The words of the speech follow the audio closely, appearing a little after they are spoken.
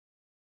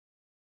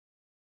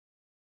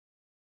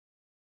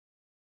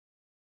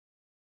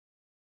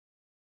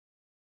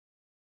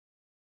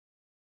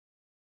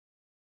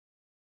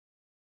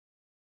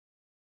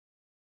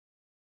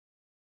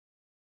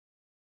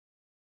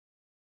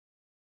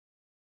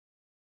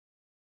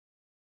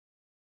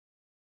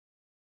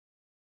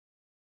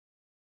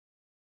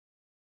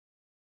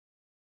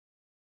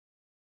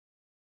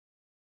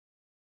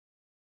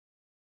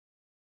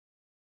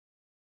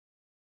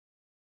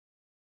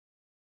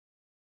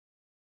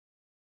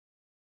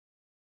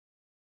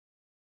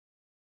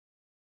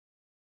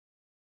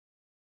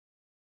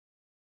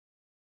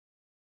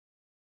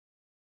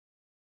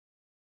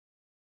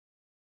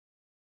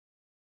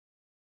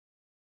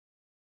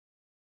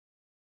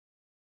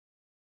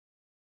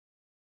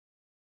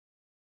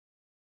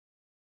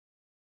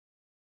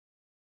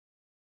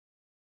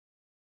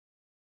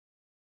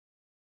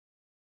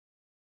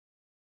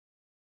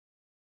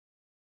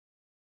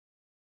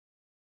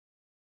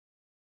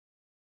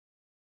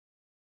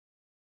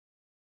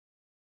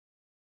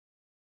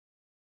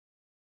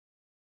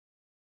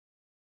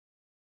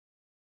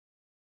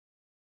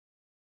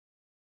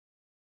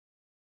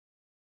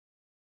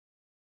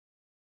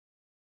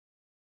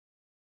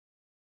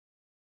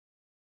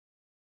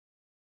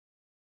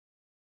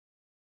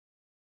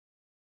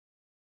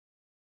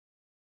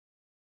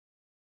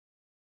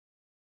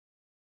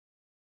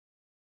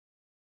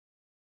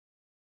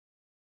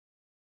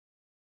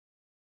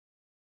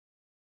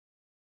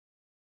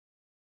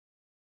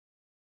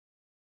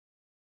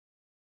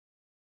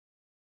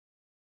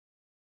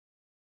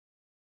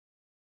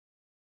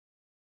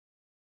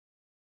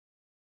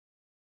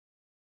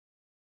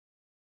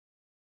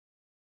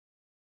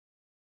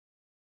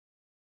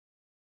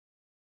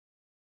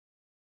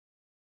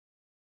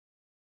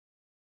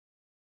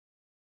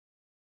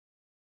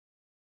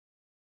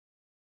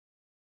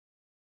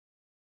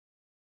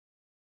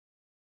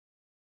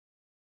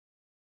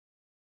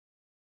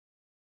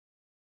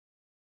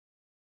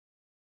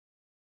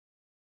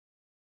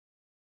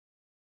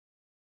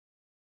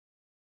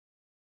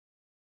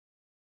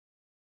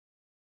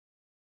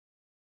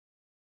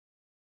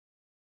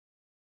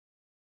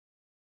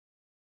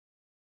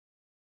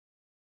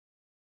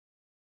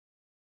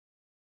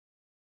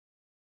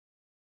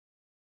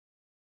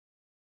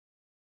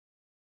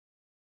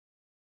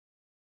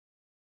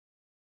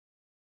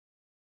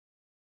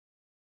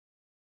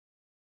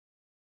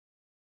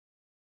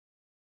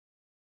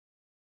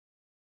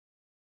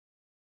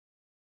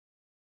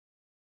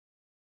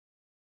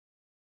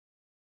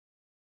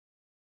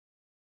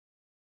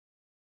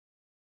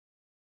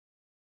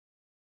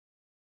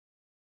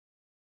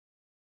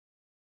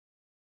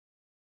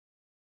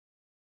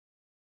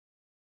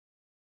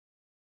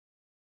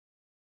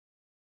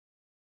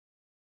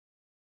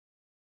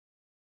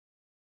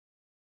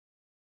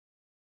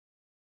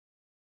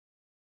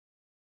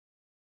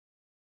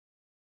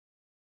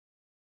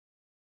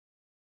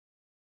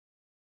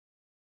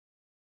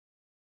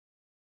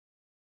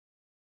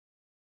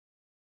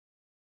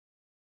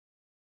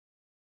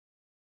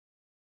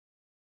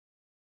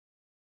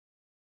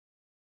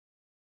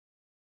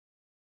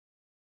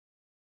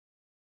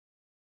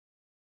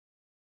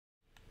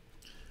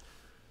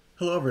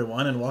Hello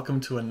everyone, and welcome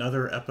to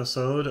another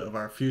episode of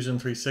our Fusion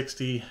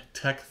 360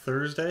 Tech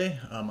Thursday.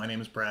 My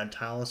name is Brad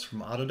Tallis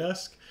from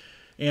Autodesk,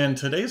 and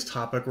today's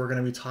topic we're going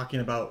to be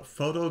talking about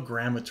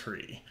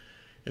photogrammetry.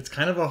 It's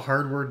kind of a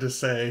hard word to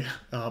say,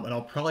 and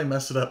I'll probably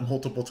mess it up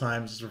multiple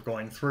times as we're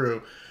going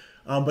through,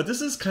 but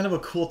this is kind of a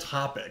cool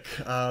topic.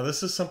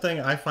 This is something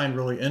I find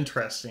really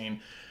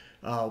interesting,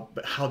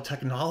 how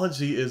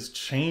technology is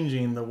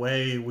changing the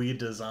way we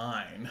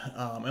design.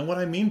 And what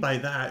I mean by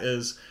that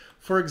is,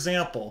 for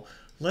example,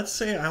 let's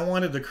say I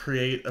wanted to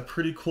create a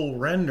pretty cool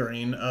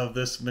rendering of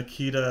this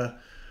Makita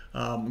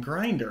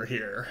grinder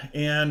here.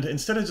 And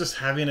instead of just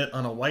having it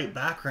on a white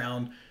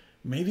background,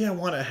 maybe I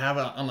want to have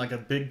it on like a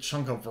big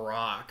chunk of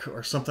rock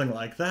or something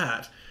like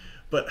that.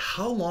 But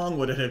how long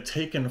would it have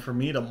taken for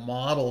me to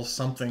model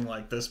something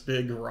like this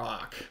big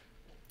rock?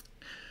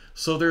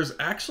 So there's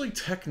actually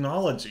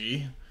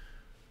technology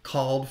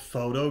called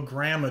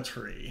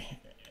photogrammetry.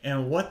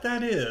 And what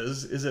that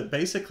is it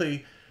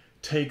basically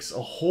takes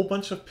a whole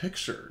bunch of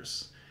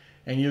pictures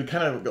and you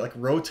kind of like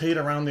rotate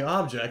around the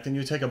object and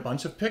you take a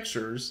bunch of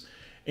pictures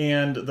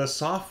and the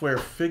software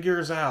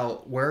figures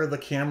out where the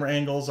camera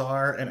angles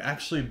are and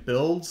actually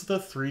builds the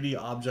 3D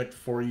object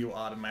for you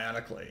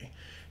automatically.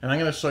 And I'm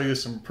going to show you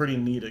some pretty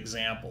neat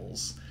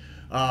examples.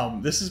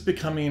 This is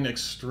becoming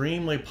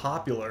extremely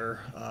popular,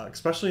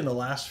 especially in the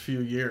last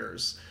few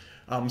years.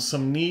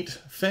 Some neat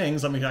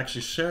things, let me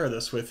actually share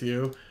this with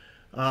you.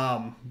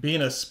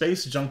 Being a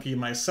space junkie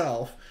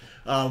myself,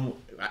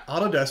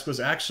 Autodesk was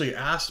actually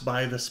asked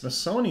by the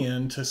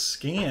Smithsonian to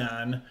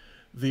scan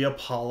the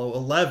Apollo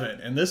 11,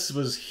 and this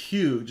was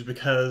huge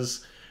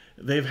because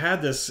they've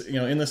had this,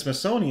 in the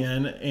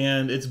Smithsonian,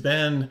 and it's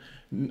been,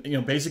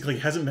 basically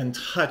hasn't been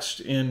touched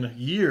in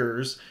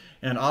years,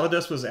 and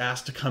Autodesk was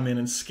asked to come in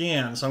and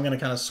scan. So I'm going to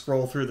kind of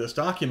scroll through this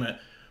document,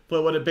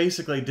 but what it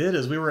basically did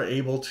is we were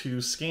able to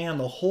scan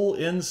the whole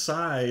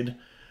inside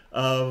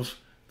of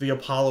the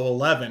Apollo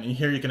 11, and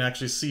here you can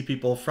actually see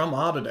people from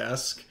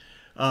Autodesk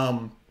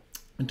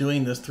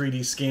doing this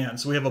 3D scan.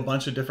 So we have a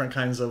bunch of different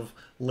kinds of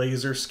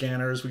laser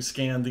scanners. We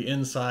scan the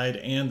inside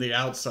and the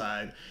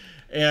outside.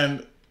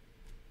 And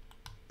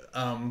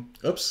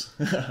oops,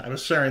 I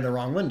was sharing the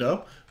wrong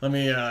window. Let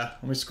me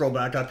scroll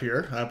back up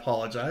here. I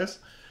apologize.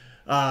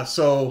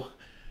 So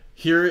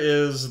here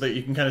is that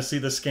you can kind of see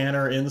the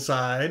scanner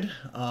inside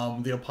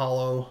the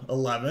Apollo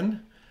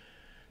 11,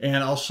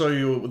 and I'll show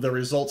you the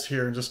results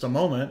here in just a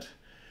moment.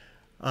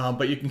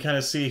 But you can kind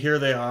of see here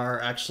they are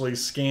actually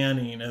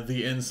scanning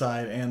the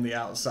inside and the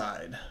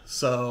outside.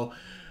 So,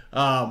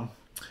 okay,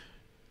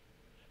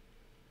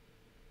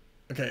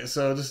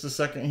 so just a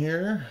second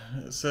here.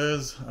 It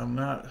says I'm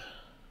not...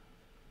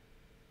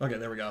 Okay,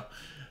 there we go.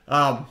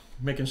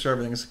 Making sure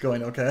everything's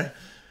going okay.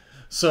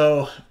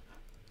 So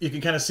you can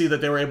kind of see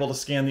that they were able to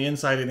scan the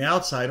inside and the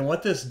outside. And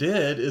what this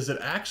did is it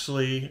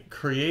actually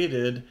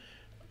created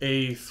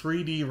a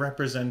 3D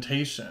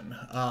representation.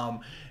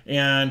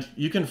 And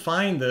you can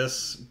find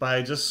this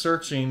by just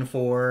searching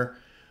for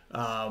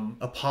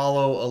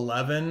Apollo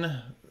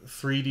 11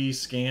 3D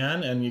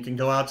scan, and you can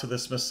go out to the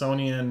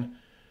Smithsonian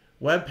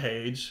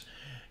webpage,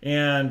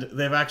 and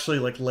they've actually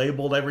like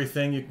labeled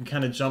everything. You can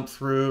kind of jump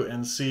through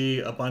and see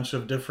a bunch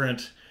of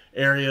different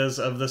areas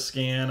of the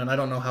scan, and I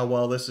don't know how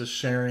well this is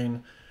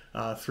sharing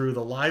through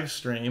the live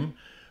stream,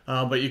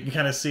 but you can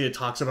kind of see it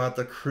talks about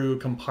the crew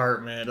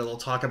compartment. It'll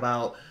talk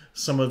about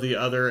some of the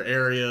other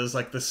areas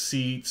like the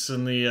seats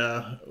and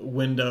the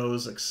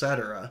windows,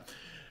 etc.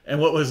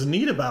 And what was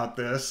neat about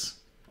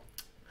this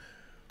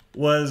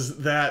was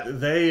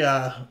that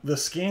the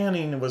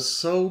scanning was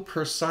so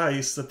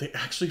precise that they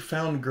actually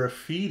found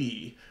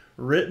graffiti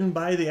written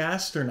by the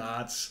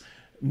astronauts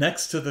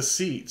next to the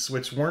seats,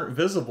 which weren't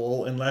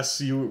visible unless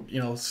you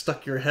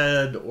stuck your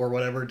head or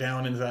whatever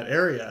down into that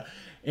area.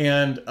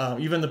 And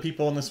even the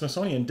people in the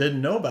Smithsonian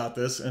didn't know about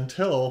this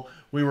until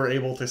we were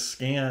able to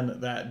scan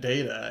that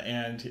data,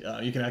 and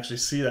you can actually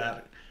see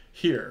that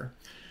here.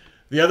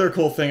 The other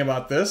cool thing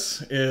about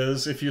this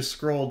is if you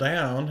scroll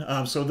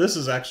down, so this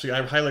is actually,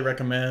 I highly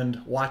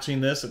recommend watching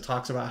this. It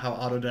talks about how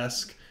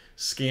Autodesk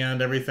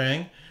scanned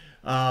everything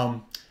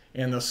and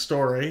the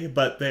story,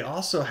 but they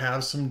also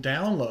have some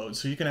downloads.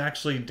 So you can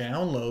actually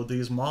download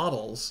these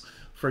models,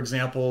 for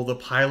example, the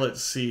pilot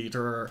seat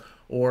or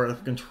the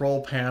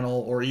control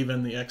panel, or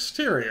even the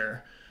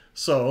exterior.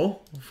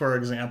 So, for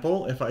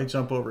example, if I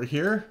jump over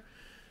here,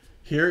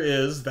 here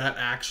is that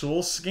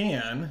actual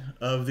scan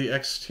of the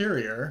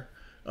exterior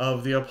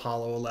of the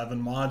Apollo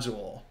 11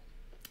 module.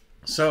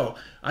 So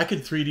I could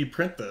 3D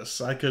print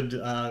this. I could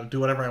do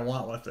whatever I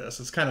want with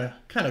this. It's kind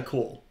of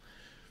cool.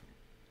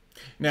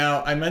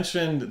 Now, I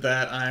mentioned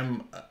that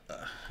I'm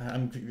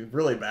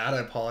really bad. I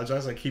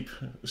apologize. I keep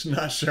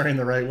not sharing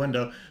the right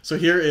window. So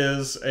here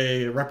is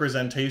a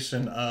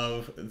representation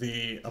of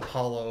the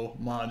Apollo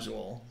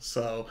module.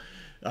 So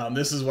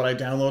this is what I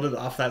downloaded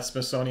off that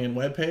Smithsonian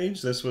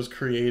webpage. This was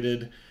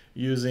created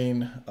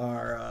using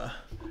our,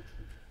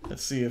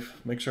 let's see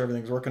make sure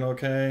everything's working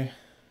okay.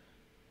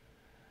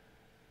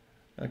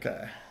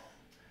 Okay.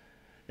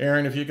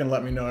 Aaron, if you can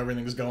let me know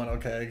everything's going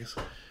okay.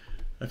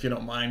 if you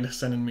don't mind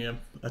sending me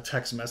a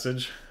text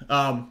message.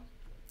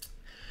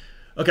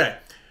 Okay,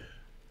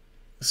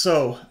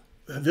 so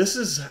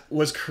this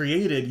was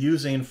created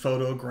using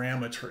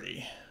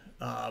photogrammetry.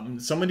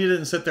 Somebody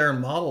didn't sit there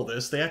and model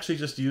this. They actually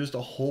just used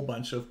a whole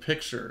bunch of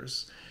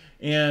pictures.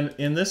 And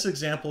in this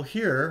example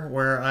here,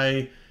 where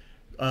I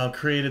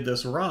created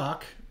this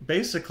rock,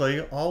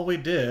 basically all we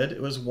did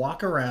was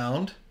walk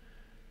around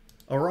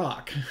a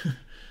rock.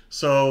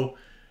 So,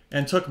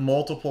 and took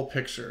multiple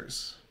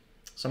pictures.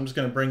 So I'm just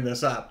going to bring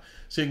this up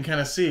so you can kind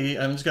of see.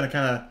 I'm just going to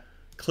kind of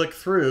click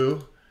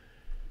through.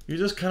 You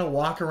just kind of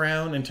walk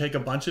around and take a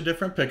bunch of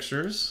different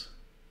pictures,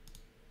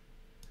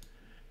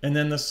 and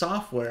then the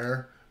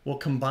software will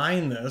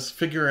combine this,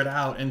 figure it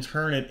out, and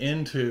turn it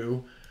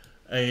into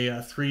a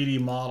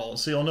 3D model.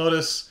 So you'll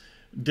notice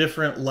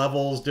different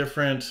levels,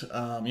 different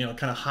kind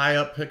of high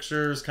up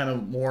pictures, kind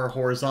of more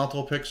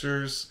horizontal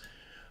pictures,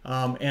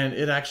 and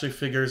it actually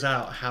figures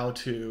out how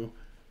to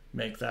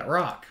make that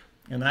rock.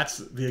 And that's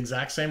the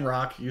exact same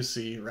rock you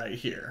see right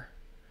here.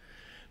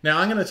 Now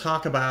I'm going to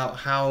talk about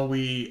how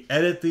we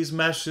edit these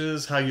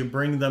meshes, how you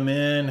bring them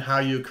in, how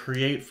you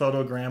create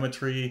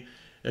photogrammetry,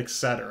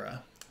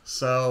 etc.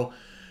 So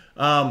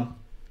let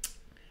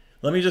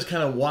me just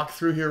kind of walk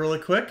through here really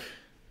quick.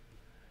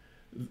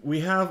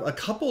 We have a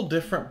couple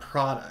different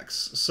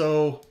products.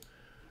 So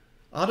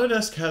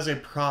Autodesk has a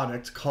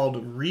product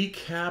called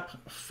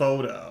Recap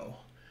Photo.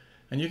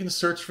 And you can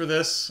search for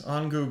this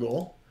on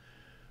Google,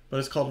 but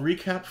it's called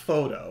Recap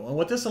Photo. And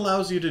what this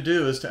allows you to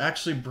do is to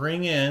actually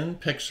bring in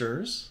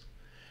pictures,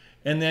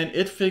 and then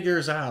it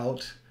figures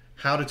out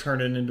how to turn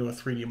it into a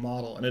 3D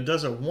model. And it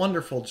does a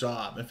wonderful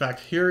job. In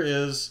fact, here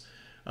is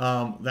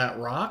that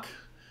rock.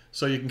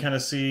 So you can kind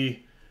of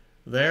see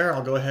there.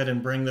 I'll go ahead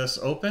and bring this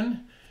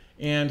open.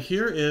 And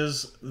here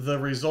is the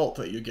result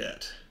that you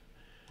get.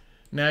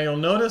 Now you'll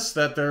notice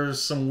that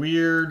there's some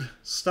weird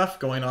stuff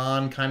going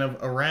on kind of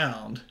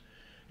around.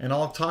 And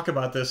I'll talk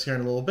about this here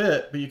in a little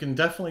bit, but you can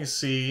definitely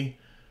see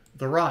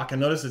the rock. And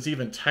notice it's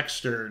even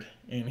textured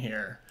in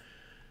here.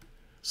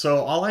 So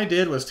all I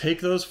did was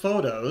take those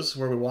photos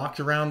where we walked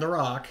around the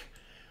rock,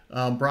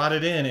 brought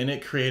it in, and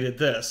it created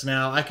this.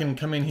 Now I can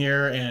come in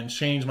here and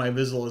change my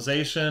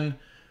visualization.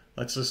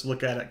 Let's just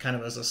look at it kind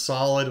of as a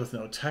solid with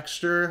no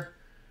texture.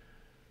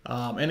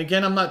 And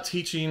again, I'm not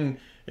teaching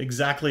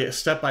exactly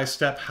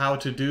step-by-step how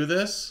to do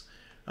this,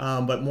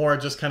 but more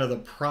just kind of the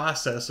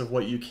process of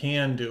what you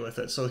can do with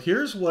it. So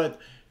here's what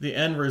the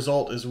end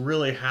result is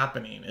really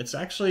happening. It's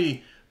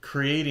actually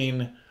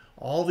creating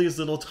all these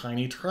little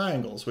tiny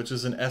triangles, which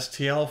is an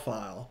STL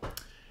file.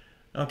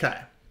 Okay.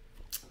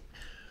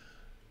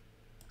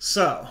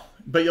 So,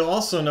 but you'll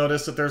also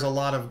notice that there's a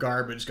lot of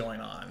garbage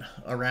going on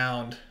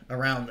around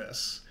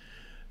this.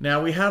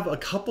 Now we have a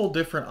couple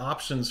different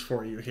options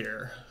for you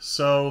here.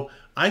 So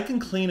I can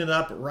clean it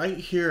up right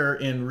here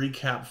in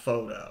Recap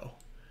Photo,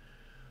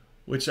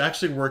 which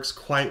actually works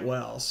quite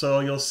well. So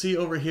you'll see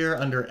over here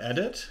under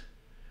Edit,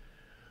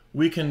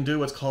 we can do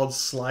what's called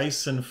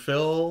Slice and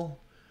Fill,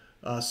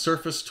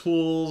 Surface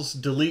Tools,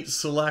 Delete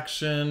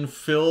Selection,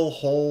 Fill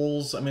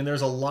Holes. I mean,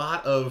 there's a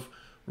lot of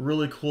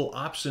really cool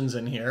options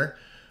in here.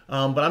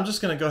 But I'm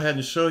just going to go ahead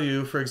and show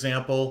you, for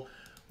example,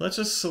 let's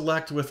just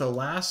select with a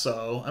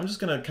lasso. I'm just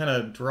going to kind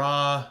of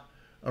draw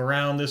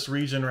around this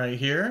region right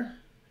here.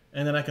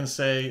 And then I can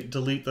say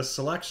delete the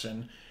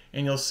selection.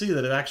 And you'll see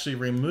that it actually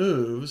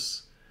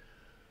removes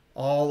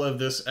all of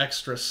this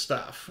extra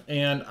stuff.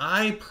 And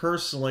I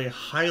personally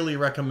highly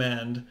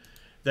recommend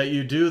that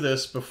you do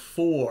this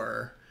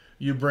before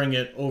you bring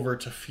it over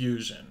to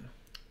Fusion.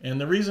 And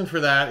the reason for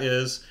that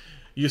is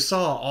you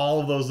saw all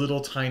of those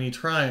little tiny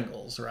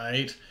triangles,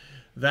 right?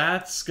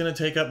 That's going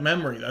to take up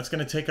memory. That's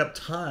going to take up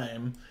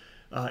time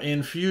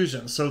in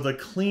Fusion. So the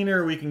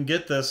cleaner we can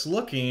get this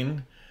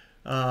looking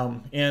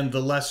and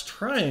the less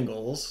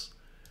triangles,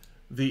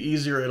 the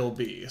easier it'll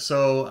be.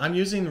 So I'm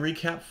using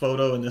Recap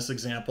Photo in this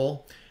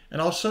example,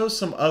 and I'll show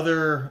some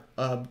other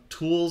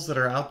tools that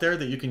are out there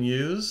that you can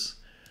use.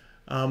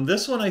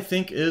 This one I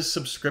think is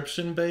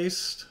subscription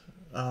based,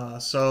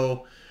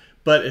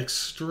 but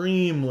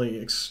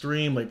extremely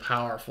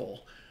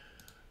powerful.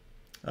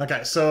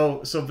 Okay,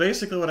 so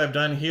basically what I've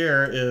done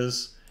here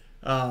is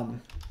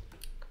I've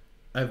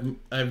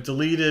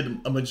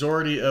deleted a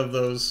majority of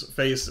those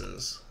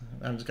faces.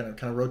 I'm just going to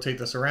kind of rotate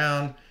this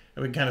around,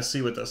 and we can kind of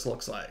see what this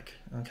looks like.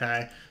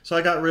 Okay, so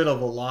I got rid of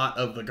a lot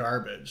of the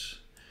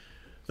garbage.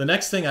 The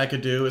next thing I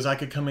could do is I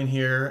could come in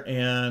here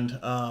and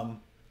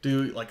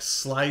do like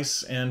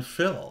Slice and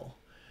Fill.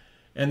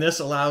 And this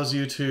allows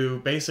you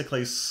to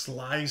basically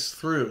slice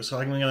through. So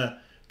I'm going to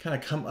kind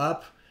of come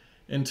up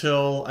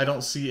until I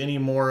don't see any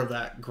more of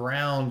that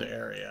ground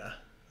area.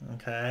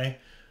 Okay.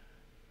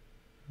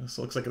 This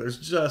looks like there's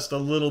just a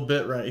little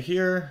bit right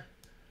here.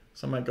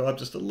 So I might go up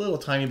just a little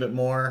tiny bit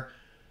more.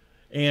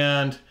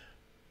 And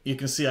you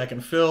can see I can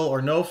fill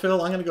or no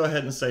fill. I'm going to go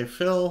ahead and say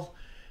fill.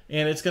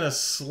 And it's going to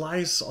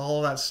slice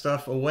all of that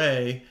stuff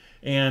away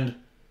and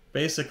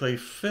basically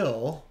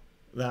fill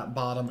that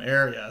bottom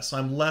area. So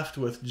I'm left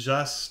with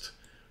just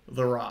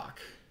the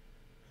rock.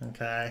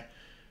 Okay.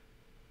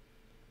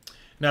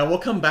 Now we'll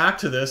come back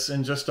to this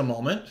in just a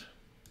moment.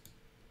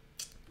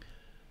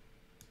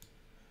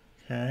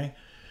 Okay.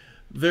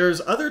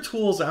 There's other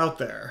tools out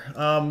there.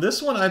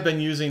 This one I've been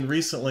using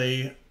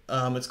recently.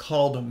 It's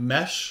called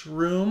Mesh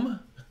Room.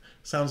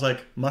 Sounds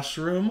like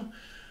mushroom,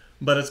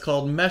 but it's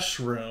called Mesh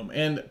Room,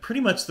 and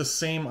pretty much the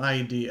same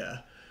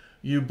idea.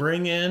 You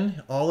bring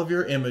in all of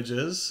your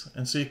images,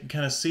 and so you can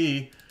kind of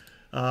see,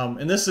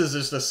 and this is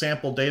just a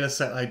sample data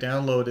set I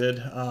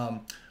downloaded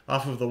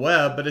off of the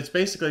web, but it's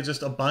basically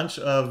just a bunch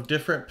of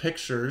different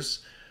pictures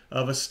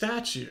of a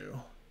statue.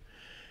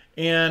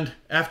 And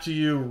after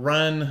you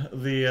run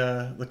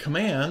the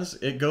commands,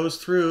 it goes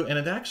through and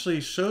it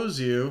actually shows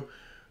you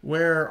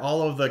where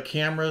all of the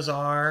cameras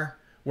are,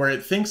 where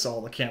it thinks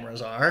all the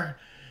cameras are.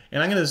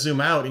 And I'm going to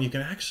zoom out and you can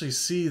actually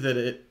see that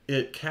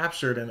it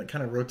captured, and it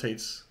kind of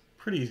rotates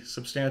pretty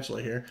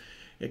substantially here.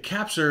 It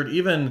captured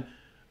even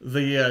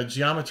the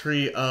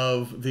geometry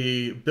of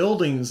the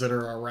buildings that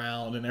are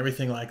around and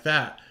everything like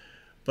that.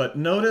 But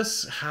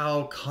notice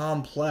how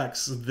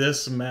complex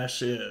this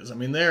mesh is. I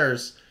mean,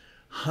 there's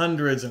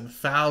hundreds and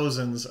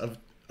thousands of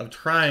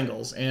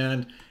triangles,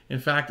 and in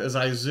fact, as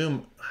I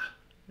zoom,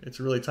 it's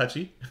really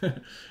touchy.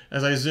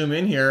 As I zoom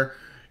in here,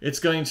 it's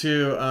going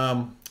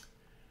to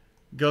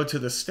go to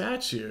the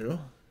statue,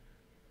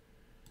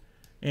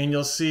 and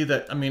you'll see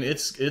that, I mean,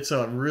 it's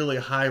a really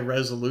high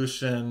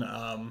resolution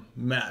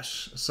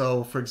mesh.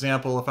 So for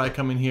example, if I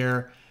come in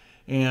here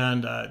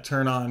and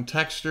turn on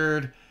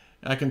textured,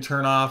 I can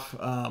turn off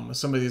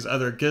some of these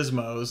other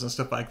gizmos and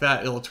stuff like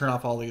that. It'll turn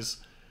off all these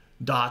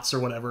dots or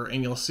whatever,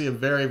 and you'll see a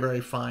very,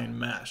 very fine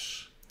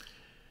mesh.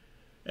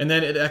 And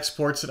then it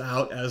exports it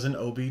out as an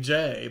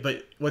OBJ.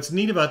 But what's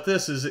neat about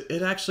this is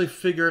it actually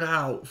figured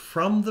out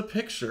from the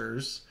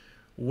pictures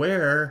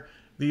where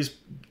these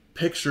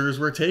pictures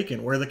were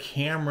taken, where the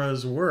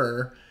cameras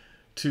were,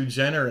 to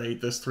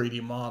generate this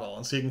 3D model.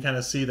 And so you can kind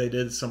of see they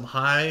did some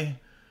high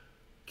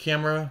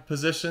camera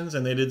positions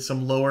and they did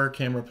some lower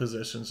camera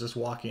positions just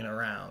walking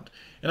around.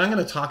 And I'm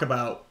going to talk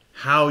about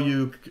how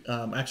you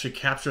actually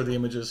capture the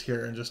images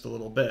here in just a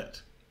little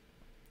bit.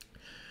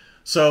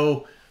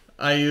 So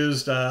I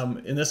used,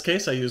 in this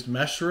case, I used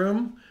Mesh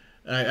Room.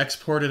 I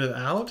exported it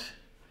out,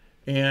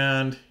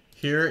 and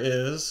here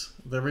is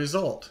the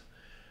result.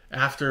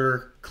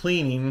 After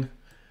cleaning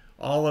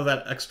all of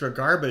that extra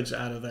garbage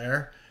out of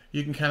there,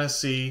 you can kind of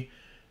see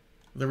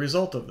the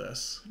result of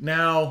this.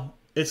 Now,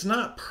 it's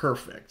not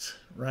perfect,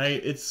 right?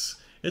 It's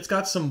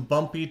got some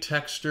bumpy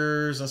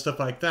textures and stuff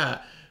like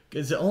that.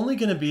 It's only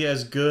going to be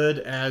as good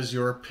as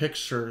your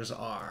pictures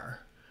are.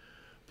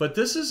 But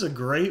this is a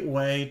great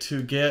way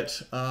to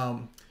get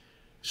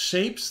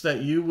shapes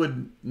that you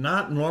would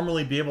not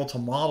normally be able to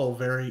model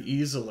very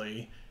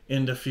easily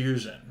into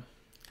Fusion.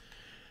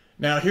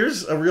 Now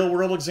here's a real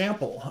world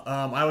example.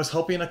 I was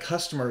helping a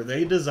customer.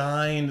 They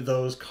designed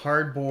those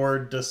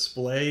cardboard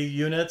display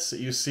units that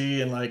you see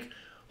in like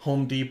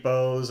Home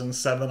Depots and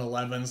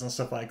 7-Elevens and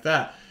stuff like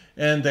that.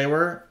 And they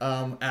were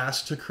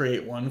asked to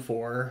create one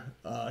for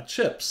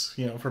chips,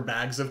 you know, for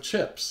bags of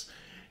chips.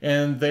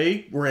 And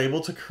they were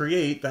able to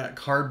create that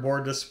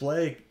cardboard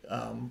display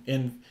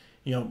in,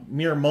 you know,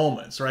 mere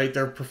moments, right?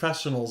 They're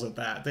professionals at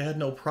that. They had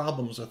no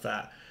problems with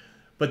that.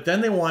 But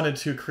then they wanted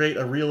to create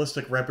a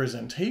realistic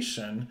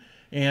representation,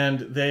 and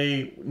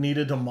they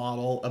needed to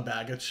model a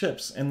bag of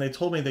chips. And they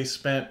told me they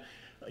spent,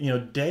 you know,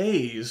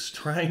 days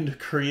trying to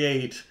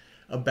create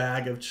a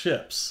bag of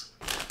chips,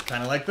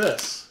 kind of like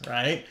this,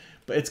 right?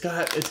 But it's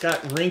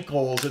got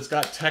wrinkles, it's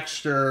got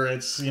texture,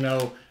 it's, you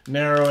know,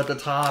 narrow at the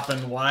top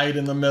and wide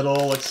in the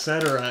middle,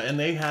 etc. And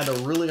they had a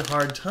really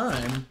hard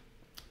time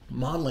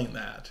modeling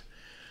that.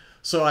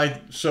 So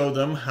I showed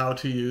them how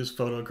to use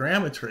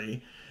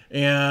photogrammetry,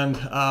 and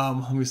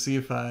let me see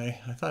if I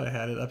thought I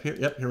had it up here.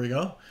 Yep, here we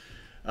go.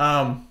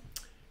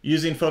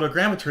 Using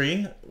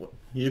photogrammetry,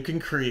 you can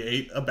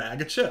create a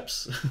bag of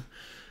chips.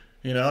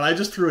 You know, I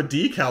just threw a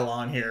decal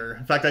on here.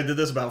 In fact, I did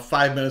this about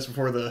 5 minutes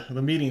before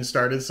the meeting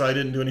started, so I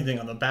didn't do anything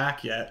on the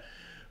back yet.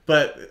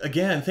 But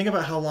again, think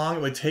about how long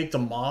it would take to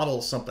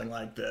model something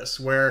like this,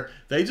 where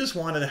they just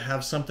wanted to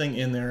have something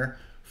in there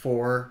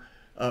for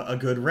a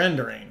good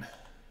rendering.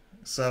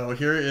 So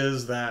here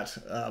is that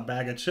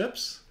bag of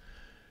chips.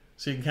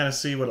 So you can kind of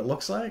see what it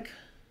looks like.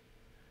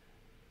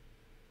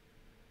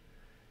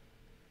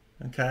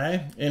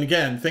 Okay, and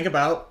again, think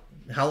about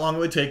how long it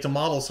would take to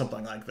model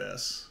something like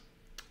this.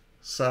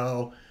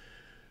 So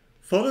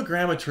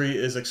photogrammetry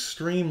is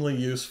extremely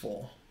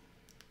useful.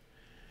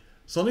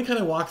 So let me kind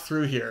of walk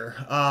through here.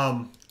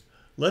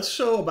 Let's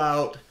show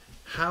about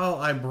how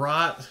I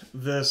brought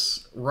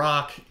this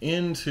rock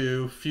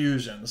into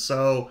Fusion.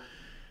 So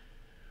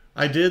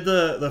I did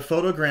the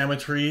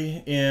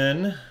photogrammetry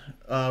in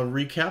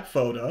Recap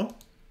Photo.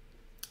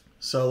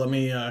 So let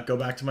me go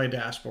back to my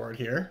dashboard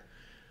here.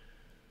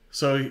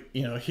 So,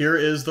 you know, here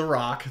is the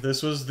rock.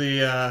 This was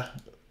the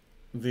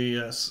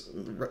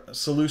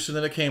solution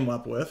that it came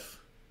up with.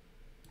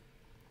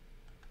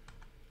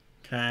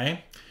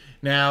 Okay.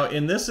 Now,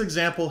 in this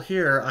example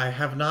here, I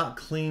have not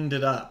cleaned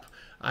it up.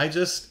 I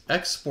just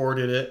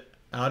exported it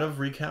out of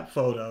Recap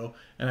Photo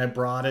and I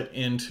brought it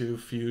into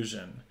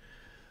Fusion.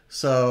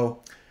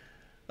 So,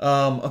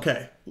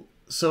 okay.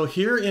 So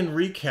here in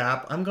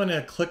Recap, I'm going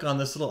to click on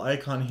this little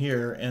icon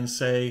here and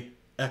say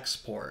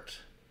Export.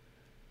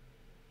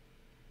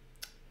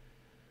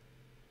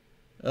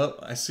 Oh,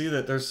 I see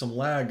that there's some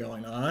lag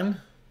going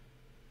on.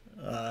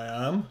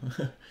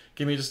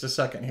 Give me just a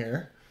second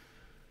here.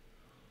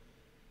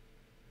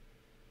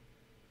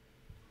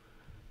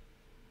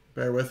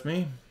 Bear with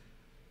me.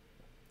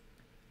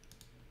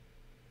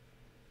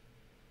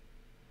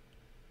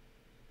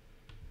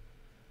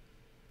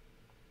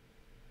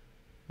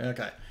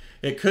 Okay.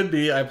 It could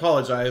be, I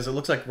apologize, it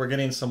looks like we're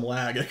getting some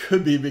lag. It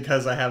could be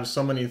because I have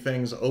so many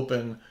things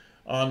open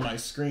on my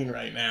screen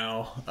right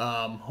now.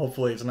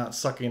 Hopefully it's not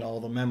sucking all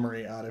the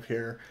memory out of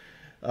here.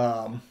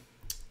 Wow.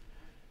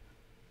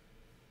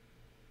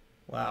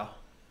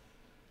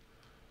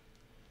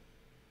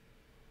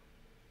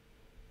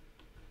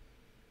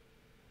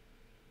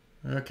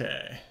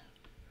 Okay.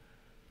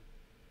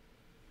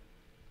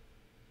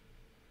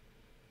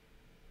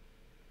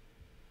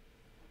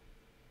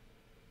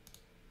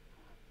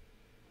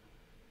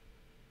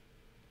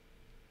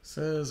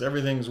 Says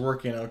everything's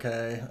working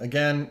okay.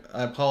 Again,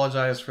 I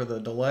apologize for the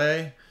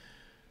delay.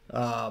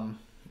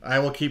 I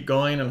will keep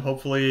going and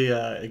hopefully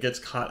it gets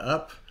caught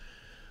up.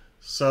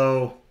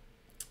 So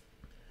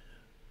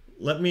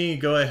let me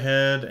go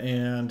ahead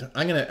and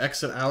I'm going to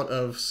exit out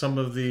of some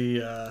of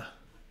the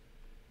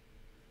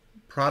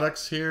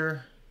products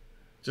here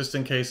just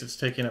in case it's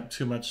taking up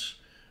too much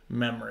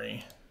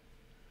memory.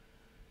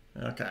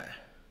 Okay.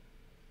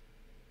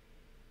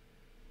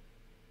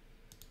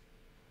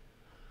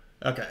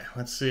 Okay,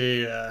 let's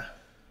see where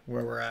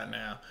we're at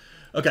now.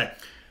 Okay,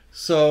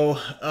 so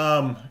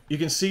you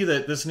can see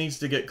that this needs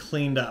to get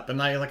cleaned up. And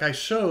like I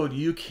showed,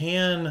 you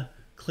can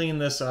clean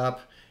this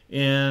up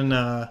in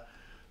the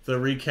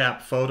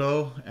Recap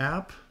Photo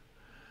app.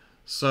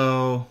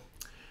 So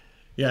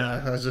yeah,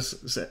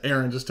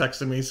 Aaron just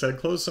texted me, said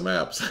close some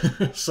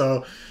apps.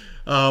 So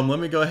let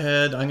me go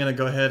ahead. I'm going to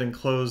go ahead and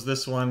close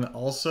this one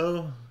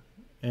also.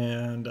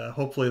 And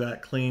hopefully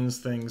that cleans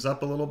things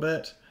up a little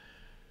bit.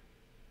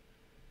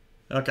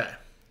 Okay.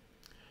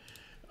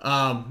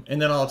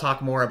 And then I'll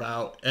talk more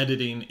about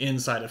editing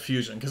inside of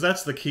Fusion because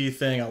that's the key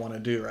thing I want to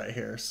do right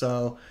here.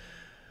 So,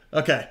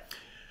 okay.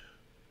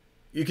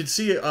 You can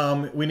see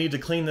we need to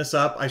clean this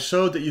up. I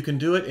showed that you can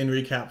do it in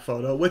Recap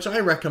Photo, which I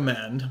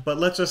recommend, but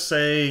let's just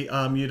say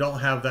you don't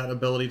have that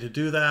ability to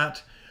do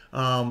that.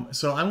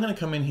 So I'm going to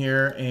come in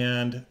here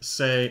and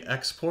say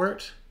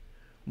Export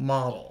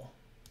Model.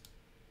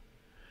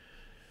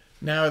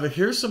 Now,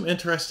 here's some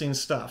interesting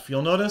stuff.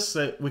 You'll notice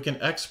that we can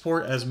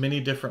export as many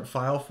different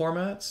file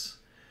formats.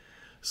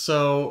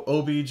 So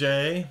OBJ,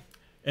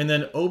 and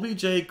then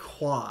OBJ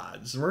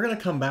quads. And we're going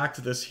to come back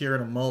to this here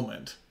in a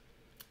moment.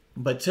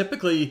 But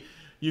typically,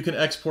 you can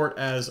export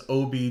as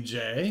OBJ.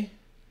 And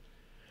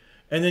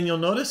then you'll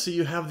notice that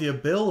you have the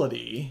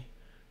ability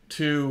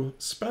to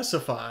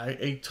specify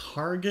a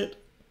target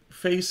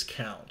face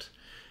count.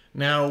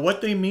 Now,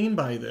 what they mean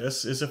by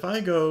this is if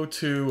I go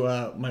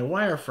to my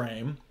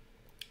wireframe,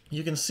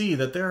 you can see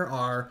that there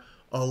are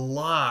a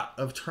lot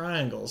of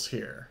triangles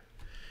here.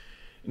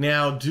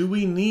 Now, do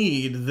we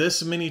need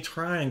this many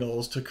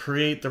triangles to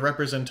create the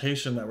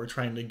representation that we're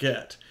trying to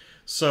get?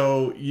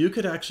 So you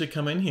could actually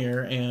come in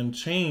here and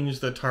change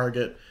the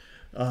target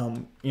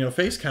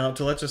face count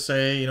to, let's just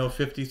say,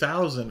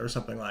 50,000 or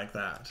something like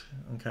that.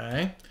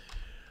 Okay.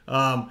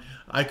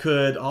 I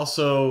could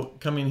also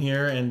come in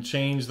here and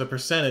change the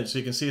percentage. So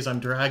you can see as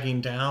I'm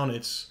dragging down,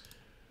 it's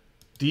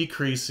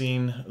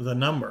decreasing the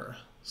number.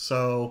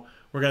 So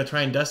we're going to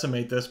try and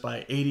decimate this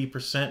by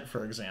 80%,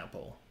 for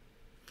example.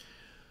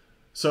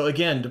 So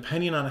again,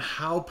 depending on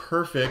how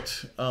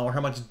perfect or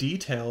how much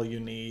detail you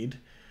need,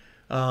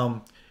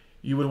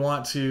 you would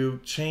want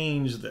to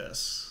change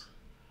this.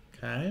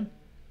 Okay.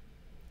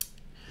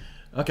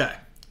 Okay.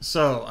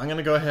 So I'm going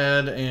to go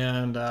ahead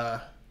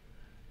and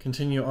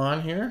continue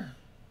on here.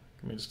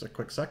 Give me just a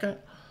quick second.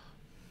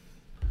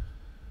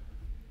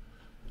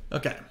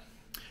 Okay.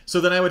 So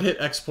then I would hit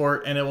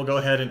export and it will go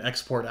ahead and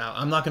export out.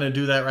 I'm not going to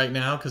do that right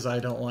now because I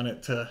don't want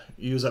it to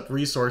use up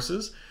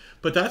resources.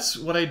 But that's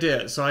what I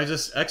did. So I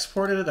just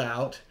exported it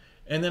out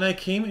and then I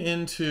came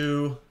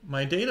into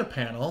my data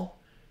panel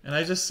and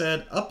I just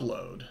said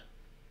upload.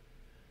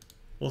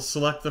 We'll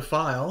select the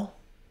file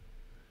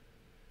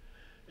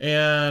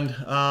and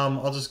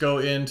I'll just go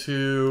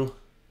into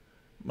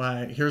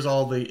here's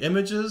all the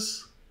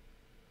images.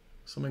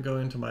 So I'm going to go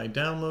into my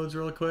downloads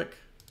real quick.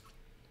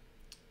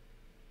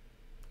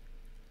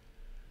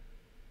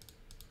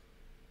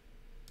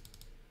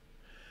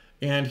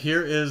 And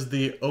here is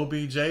the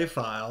OBJ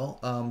file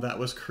that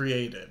was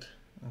created.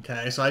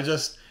 Okay, so and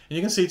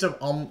you can see it's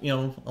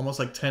almost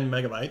like 10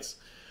 megabytes.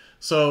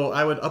 So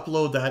I would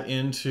upload that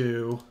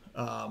into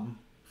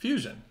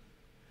Fusion.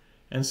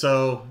 And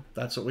so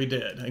that's what we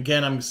did.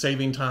 Again, I'm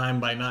saving time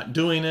by not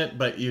doing it,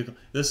 but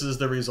this is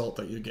the result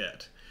that you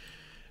get.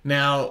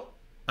 Now,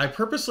 I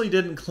purposely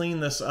didn't clean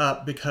this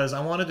up because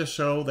I wanted to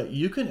show that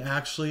you can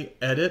actually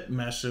edit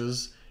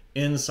meshes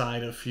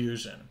inside of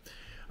Fusion.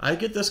 I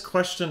get this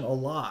question a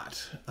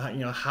lot.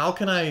 How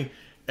can I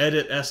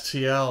edit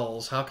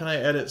STLs? How can I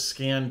edit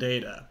scan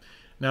data?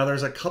 Now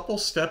there's a couple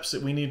steps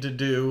that we need to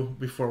do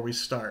before we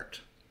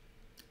start.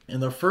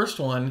 And the first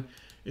one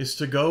is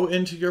to go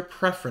into your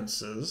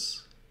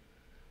preferences.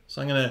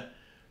 So I'm going to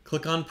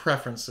click on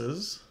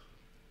preferences.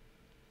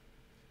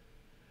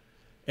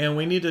 And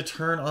we need to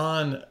turn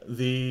on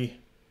the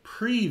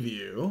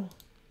preview.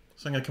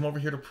 So I'm going to come over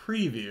here to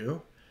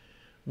preview.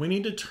 We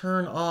need to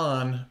turn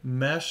on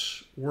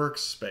Mesh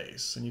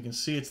Workspace. And you can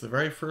see it's the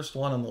very first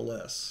one on the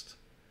list.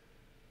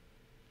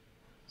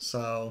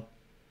 So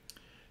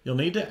you'll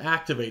need to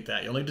activate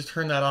that. You'll need to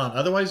turn that on.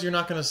 Otherwise, you're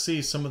not going to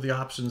see some of the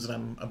options that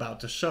I'm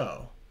about to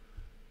show.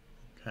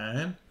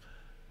 Okay.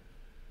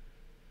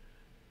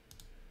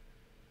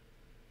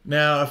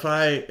 Now, if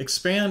I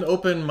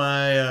open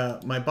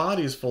my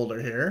bodies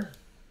folder here,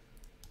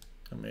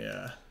 let me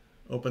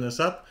open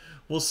this up.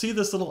 We'll see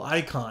this little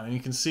icon, and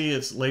you can see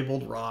it's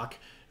labeled rock.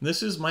 And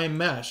this is my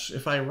mesh.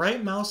 If I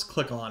right mouse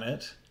click on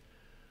it,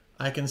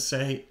 I can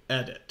say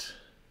edit.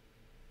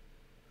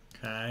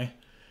 Okay.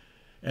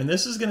 And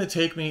this is going to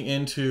take me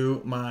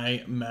into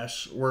my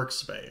mesh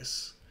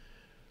workspace.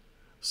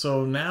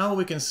 So now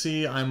we can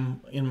see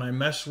I'm in my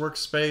mesh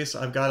workspace.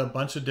 I've got a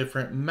bunch of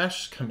different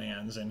mesh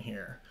commands in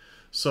here.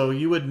 So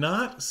you would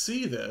not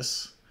see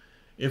this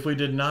if we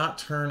did not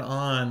turn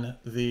on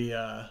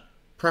the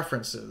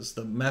preferences,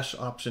 the mesh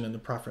option in the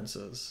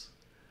preferences.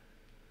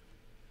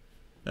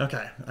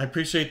 Okay, I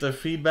appreciate the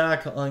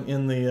feedback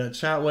in the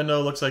chat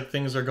window. Looks like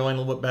things are going a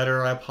little bit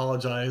better. I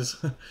apologize.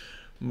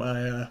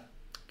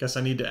 Guess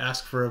I need to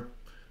ask for a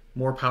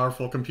more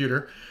powerful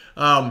computer.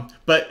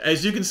 But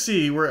as you can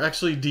see, we're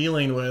actually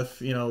dealing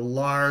with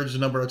large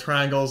number of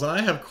triangles. And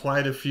I have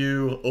quite a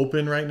few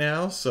open right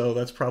now, so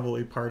that's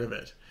probably part of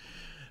it.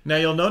 Now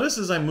you'll notice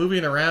as I'm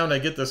moving around, I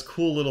get this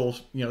cool little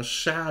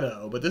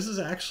shadow, but this is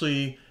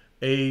actually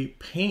a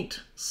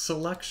paint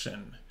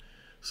selection.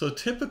 So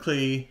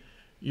typically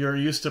you're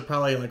used to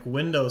probably like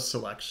window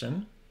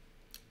selection,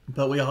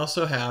 but we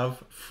also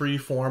have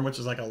freeform, which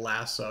is like a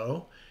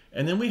lasso,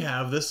 and then we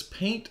have this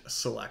paint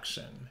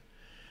selection.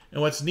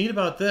 And what's neat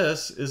about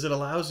this is it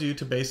allows you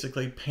to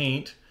basically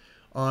paint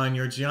on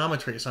your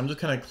geometry. So I'm just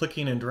kind of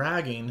clicking and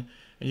dragging,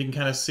 and you can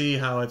kind of see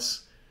how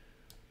it's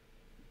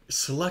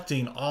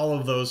selecting all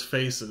of those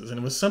faces.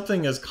 And with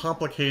something as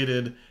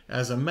complicated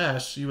as a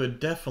mesh, you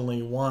would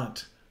definitely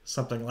want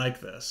something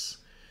like this.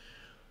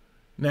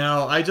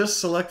 Now, I just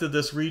selected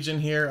this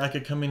region here. I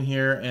could come in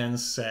here and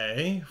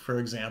say, for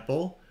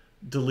example,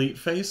 delete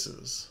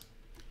faces.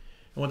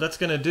 And what that's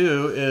going to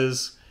do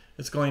is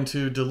it's going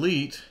to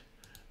delete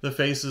the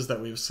faces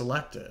that we've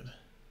selected.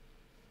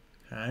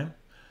 Okay.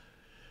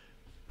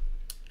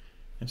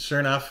 And sure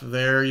enough,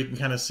 there you can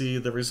kind of see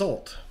the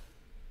result.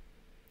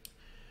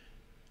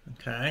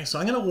 Okay, so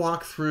I'm going to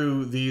walk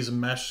through these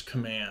mesh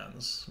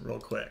commands real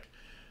quick.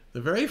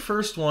 The very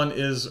first one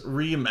is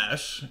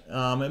remesh.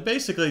 It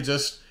basically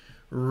just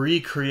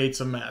recreates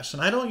a mesh.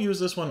 And I don't use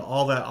this one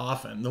all that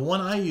often. The one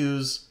I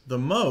use the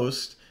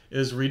most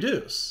is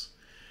reduce.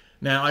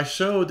 Now, I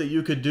showed that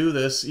you could do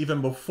this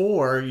even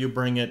before you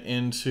bring it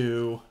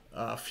into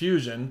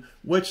Fusion,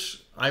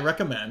 which I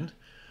recommend.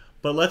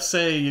 But let's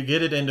say you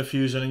get it into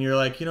Fusion and you're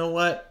like, you know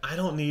what? I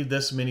don't need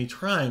this many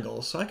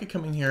triangles. So I could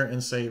come in here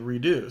and say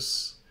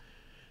reduce.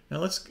 Now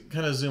let's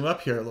kind of zoom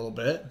up here a little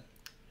bit.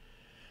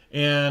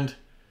 And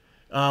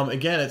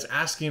again, it's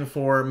asking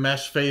for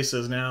mesh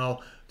faces. Now,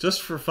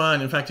 just for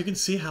fun, in fact, you can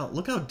see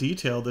look how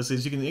detailed this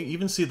is. You can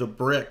even see the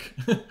brick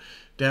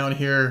down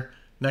here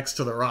next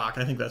to the rock.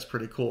 I think that's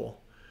pretty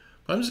cool.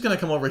 But I'm just going to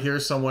come over here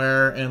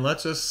somewhere and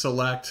let's just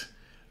select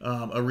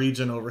a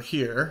region over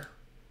here.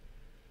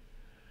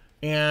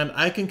 And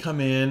I can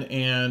come in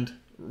and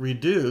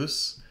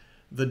reduce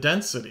the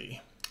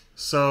density.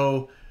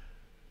 So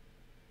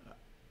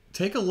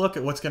take a look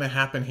at what's going to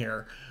happen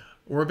here.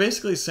 We're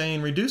basically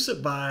saying reduce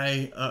it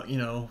by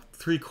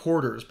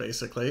 3/4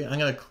 basically. I'm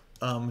going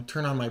to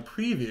turn on my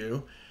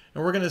preview,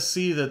 and we're going to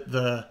see that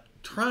the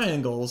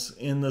triangles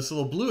in this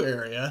little blue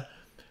area,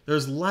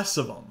 there's less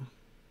of them,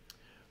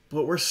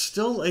 but we're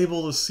still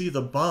able to see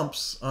the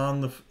bumps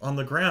on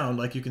the ground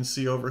like you can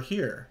see over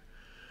here.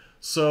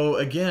 So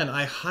again,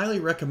 I highly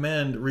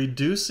recommend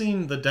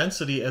reducing the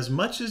density as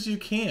much as you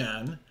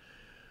can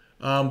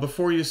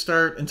until you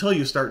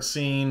start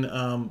seeing,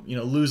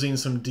 losing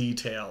some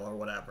detail or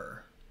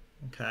whatever.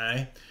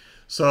 Okay,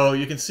 so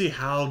you can see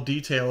how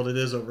detailed it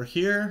is over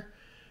here,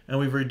 and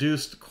we've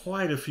reduced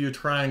quite a few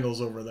triangles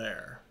over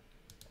there.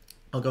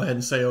 I'll go ahead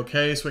and say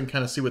OK, so we can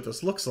kind of see what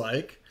this looks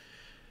like.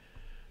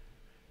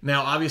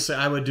 Now, obviously,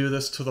 I would do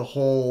this to the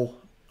whole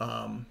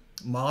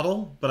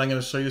model, but I'm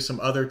going to show you some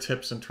other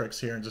tips and tricks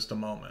here in just a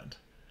moment.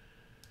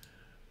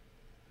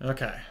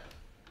 Okay.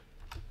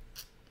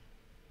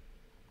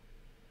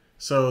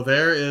 So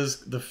there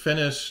is the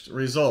finished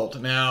result.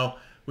 Now,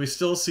 we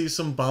still see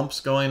some bumps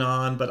going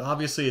on, but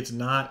obviously it's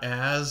not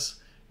as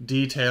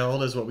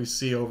detailed as what we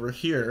see over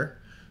here.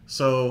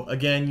 So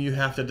again, you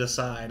have to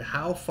decide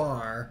how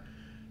far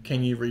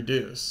can you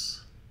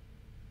reduce.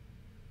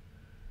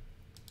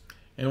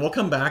 And we'll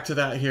come back to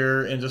that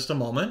here in just a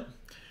moment.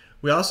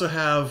 We also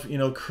have,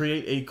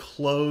 create a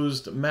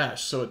closed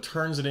mesh, so it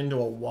turns it into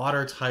a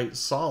watertight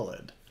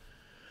solid.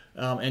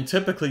 And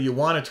typically you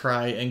want to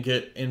try and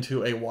get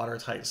into a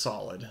watertight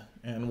solid.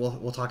 And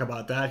we'll talk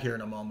about that here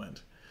in a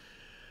moment.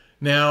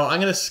 Now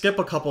I'm going to skip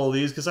a couple of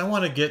these because I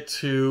want to get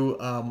to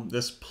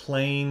this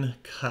plane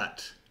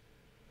cut.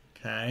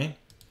 Okay.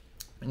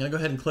 I'm going to go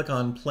ahead and click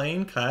on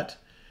plane cut.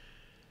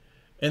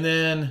 And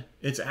then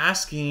it's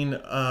asking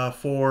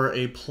for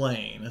a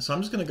plane. So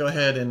I'm just going to go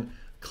ahead and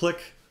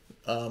click,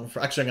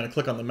 actually I'm going to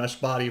click on the mesh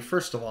body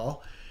first of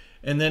all.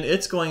 And then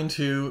it's going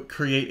to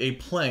create a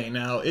plane.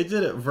 Now it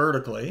did it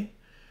vertically,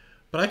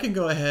 but I can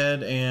go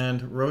ahead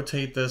and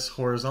rotate this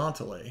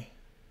horizontally.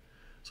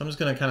 So I'm just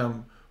going to kind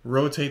of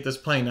rotate this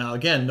plane. Now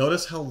again,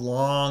 notice how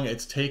long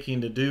it's taking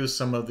to do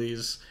some of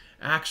these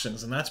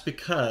actions, and that's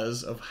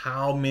because of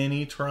how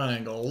many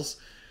triangles.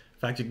 In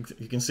fact,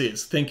 you can see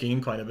it's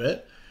thinking quite a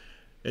bit.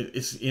 It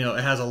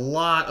has a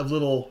lot of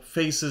little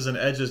faces and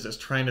edges it's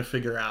trying to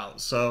figure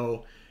out.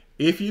 So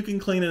if you can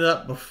clean it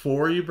up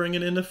before you bring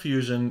it into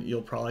Fusion,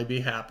 you'll probably be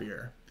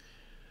happier.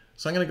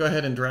 So I'm going to go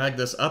ahead and drag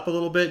this up a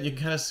little bit. You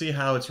can kind of see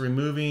how it's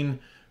removing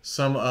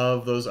some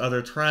of those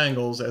other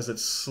triangles as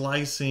it's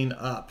slicing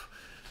up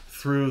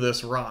through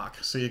this rock.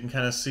 So you can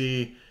kind of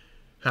see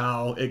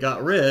how it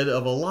got rid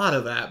of a lot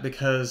of that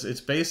because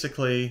it's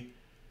basically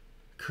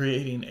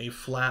creating a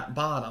flat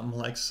bottom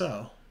like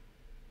so.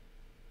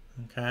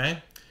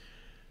 Okay.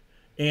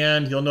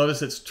 And you'll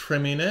notice it's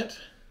trimming it.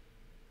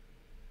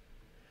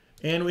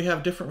 And we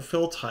have different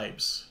fill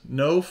types.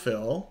 No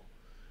fill,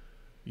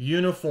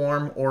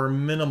 uniform, or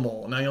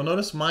minimal. Now you'll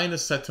notice mine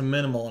is set to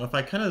minimal. And if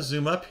I kind of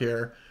zoom up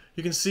here,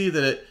 you can see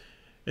that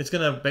it's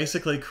going to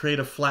basically create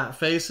a flat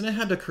face. And it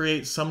had to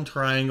create some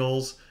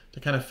triangles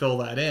to kind of fill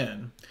that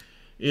in.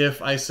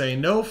 If I say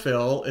no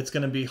fill, it's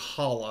going to be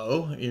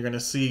hollow. You're going to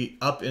see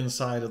up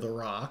inside of the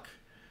rock.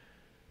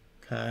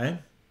 Okay.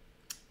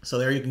 So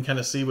there you can kind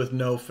of see with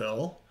no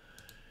fill.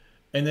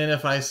 And then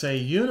if I say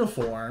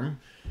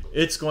uniform,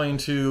 it's going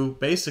to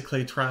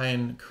basically try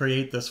and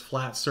create this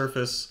flat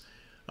surface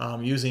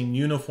using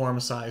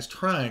uniform sized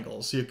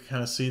triangles. So you can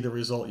kind of see the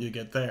result you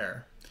get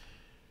there.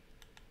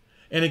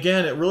 And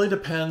again, it really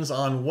depends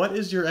on what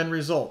is your end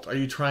result. Are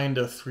you trying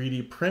to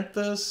 3D print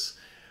this?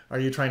 Are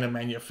you trying to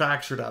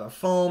manufacture it out of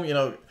foam?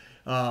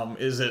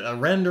 Is it a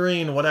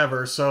rendering,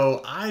 whatever.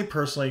 So I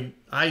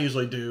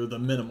usually do the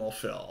minimal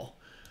fill.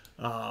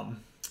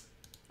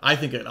 I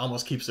think it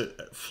almost keeps it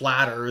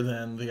flatter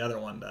than the other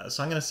one does.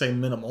 So I'm going to say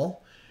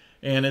minimal,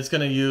 and it's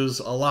going to use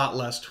a lot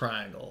less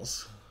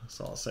triangles.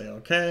 So I'll say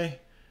okay.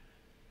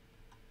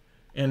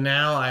 And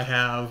now I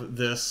have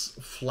this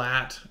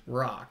flat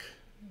rock.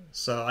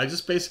 So I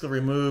just basically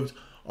removed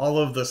all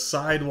of the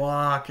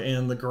sidewalk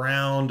and the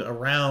ground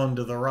around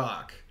the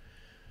rock.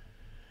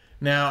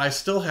 Now I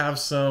still have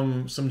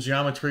some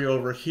geometry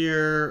over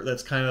here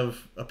that's kind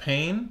of a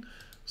pain.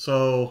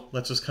 So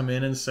let's just come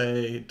in and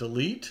say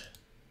delete.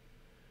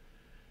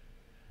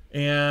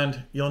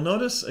 And you'll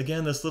notice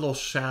again this little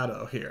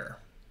shadow here.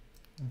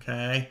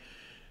 Okay,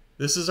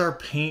 this is our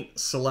paint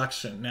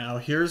selection. Now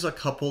here's a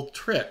couple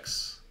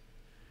tricks.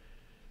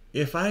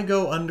 If I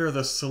go under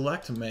the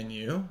select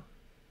menu,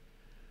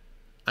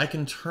 I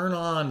can turn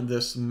on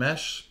this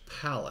mesh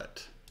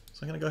palette.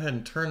 So I'm going to go ahead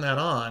and turn that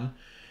on.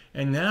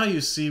 And now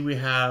you see we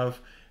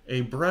have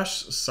a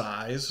brush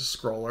size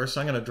scroller.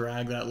 So I'm going to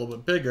drag that a little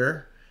bit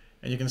bigger.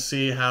 And you can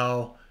see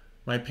how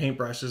my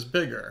paintbrush is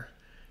bigger.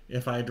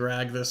 If I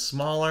drag this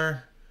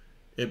smaller,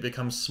 it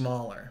becomes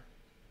smaller.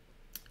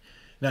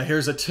 Now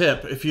here's a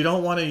tip. If you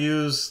don't want to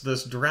use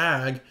this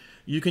drag,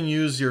 you can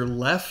use your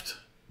left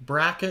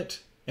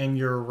bracket and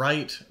your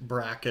right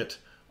bracket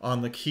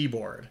on the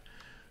keyboard.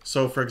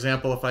 So for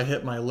example, if I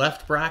hit my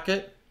left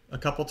bracket a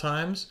couple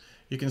times,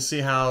 you can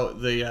see how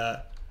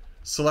the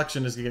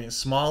selection is getting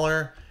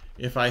smaller.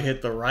 If I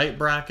hit the right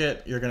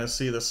bracket, you're going to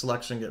see the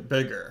selection get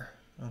bigger.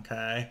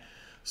 Okay,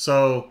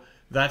 so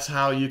that's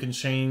how you can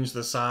change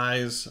the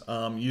size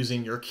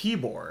using your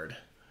keyboard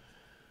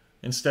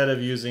instead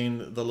of using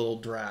the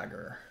little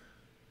dragger.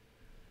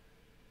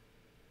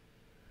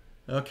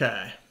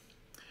 Okay.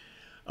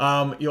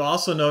 You'll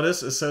also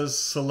notice it says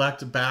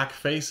select back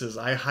faces.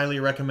 I highly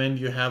recommend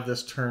you have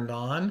this turned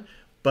on,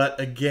 but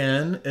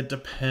again, it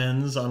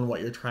depends on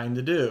what you're trying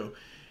to do.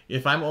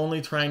 If I'm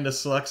only trying to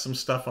select some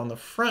stuff on the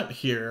front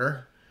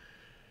here,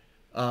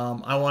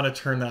 I want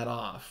to turn that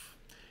off.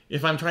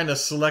 If I'm trying to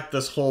select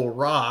this whole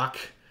rock,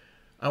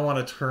 I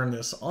want to turn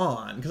this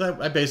on because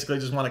I basically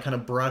just want to kind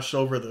of brush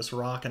over this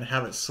rock and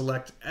have it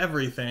select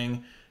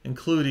everything,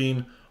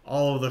 including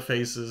all of the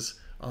faces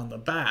on the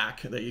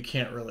back that you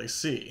can't really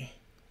see.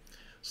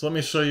 So let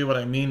me show you what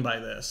I mean by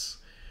this.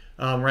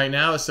 Right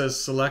now it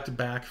says select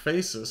back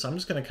faces. So I'm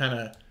just going to kind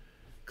of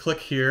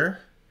click here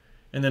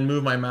and then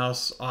move my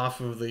mouse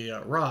off of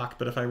the rock.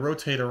 But if I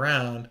rotate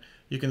around,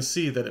 you can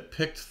see that it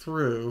picked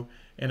through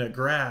and it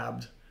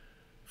grabbed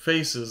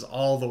faces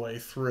all the way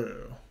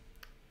through.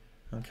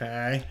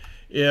 Okay,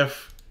 let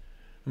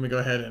me go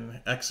ahead and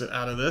exit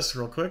out of this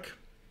real quick.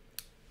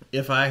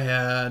 If I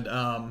had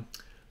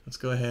Let's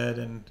go ahead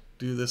and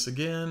do this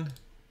again.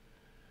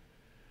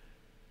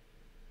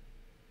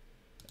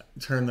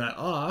 Turn that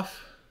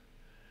off,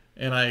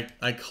 and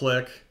I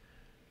click.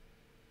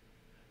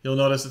 You'll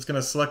notice it's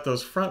going to select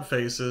those front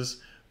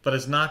faces, but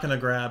it's not going to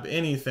grab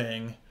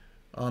anything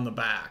on the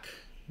back.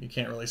 You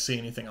can't really see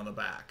anything on the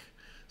back.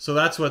 So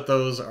that's what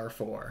those are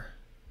for.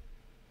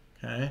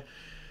 Okay.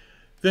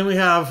 Then we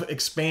have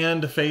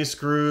expand face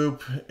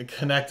group,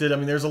 connected. I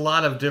mean, there's a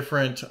lot of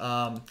different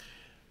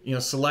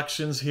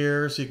selections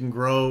here, so you can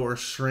grow or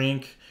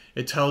shrink.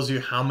 It tells you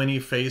how many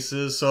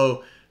faces.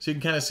 So you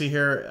can kind of see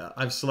here,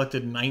 I've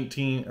selected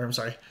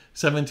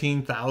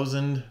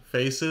 17,000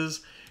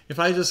 faces. If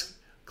I just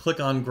click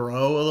on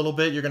grow a little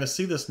bit, you're going to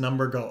see this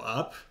number go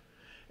up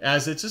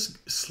as it's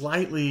just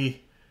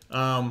slightly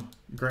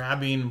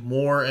grabbing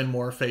more and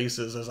more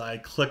faces as I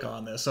click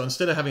on this. So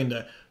instead of having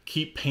to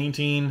keep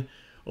painting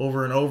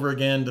over and over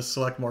again to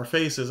select more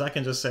faces, I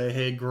can just say,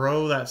 hey,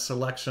 grow that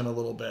selection a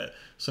little bit.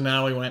 So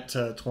now we went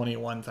to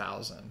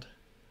 21,000.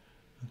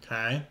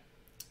 Okay.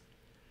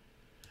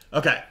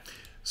 Okay.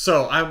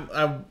 So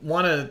I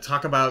want to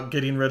talk about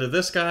getting rid of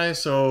this guy.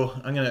 So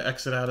I'm going to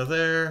exit out of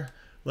there.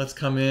 Let's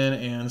come in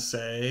and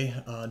say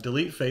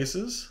delete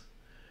faces.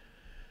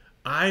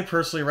 I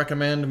personally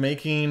recommend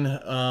making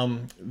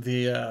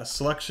the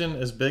selection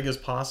as big as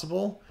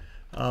possible,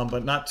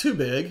 but not too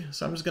big.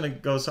 So I'm just going to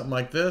go something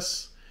like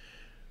this.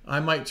 I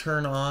might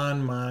turn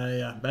on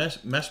my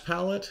mesh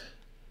palette,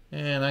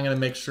 and I'm going to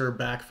make sure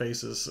back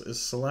faces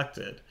is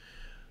selected.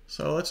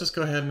 So let's just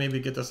go ahead and maybe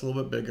get this a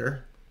little bit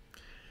bigger.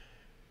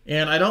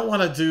 And I don't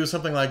want to do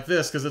something like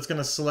this because it's going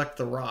to select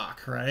the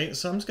rock, right?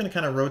 So I'm just going to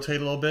kind of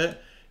rotate a little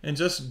bit and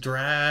just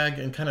drag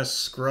and kind of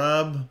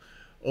scrub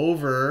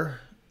over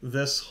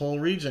this whole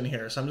region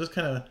here. So I'm just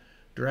kind of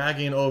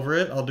dragging over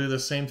it. I'll do the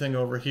same thing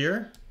over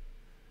here.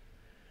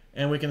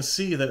 And we can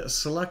see that it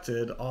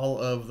selected all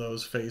of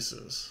those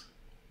faces.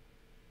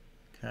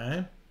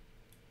 Okay.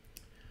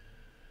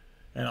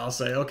 And I'll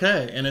say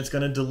okay, and it's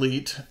going to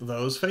delete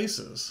those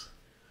faces.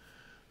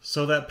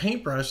 So that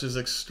paintbrush is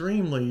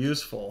extremely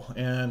useful.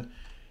 And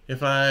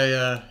if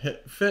I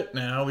hit fit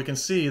now, we can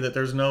see that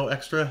there's no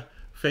extra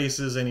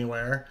faces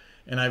anywhere,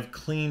 and I've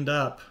cleaned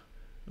up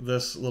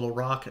this little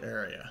rock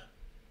area.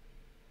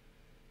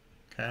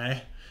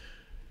 Okay.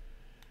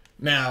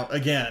 Now,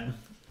 again,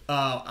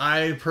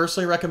 I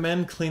personally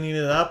recommend cleaning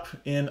it up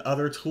in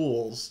other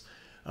tools.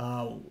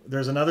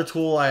 There's another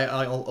tool,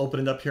 I'll open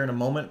it up here in a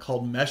moment,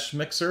 called Mesh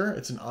Mixer.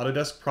 It's an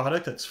Autodesk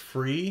product. It's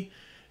free.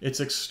 It's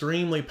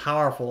extremely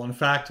powerful. In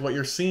fact, what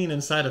you're seeing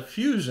inside of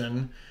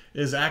Fusion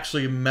is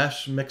actually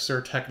Mesh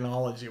Mixer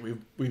technology.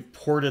 We've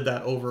ported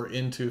that over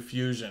into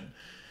Fusion.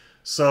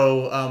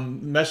 So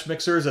Mesh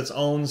Mixer is its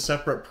own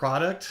separate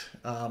product.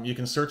 You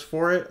can search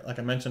for it. Like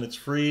I mentioned, it's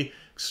free,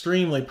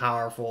 extremely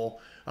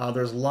powerful.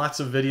 There's lots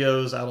of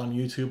videos out on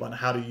YouTube on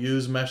how to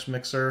use Mesh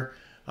Mixer.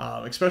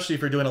 Especially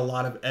if you're doing a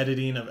lot of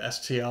editing of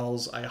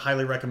STLs, I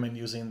highly recommend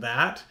using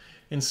that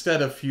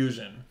instead of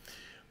Fusion.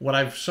 What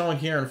I've shown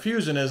here in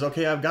Fusion is,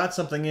 okay, I've got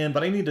something in,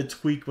 but I need to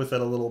tweak with it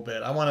a little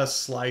bit. I want to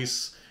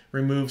slice,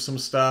 remove some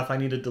stuff. I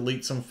need to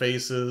delete some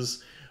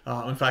faces.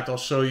 In fact, I'll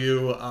show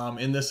you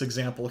in this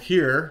example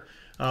here.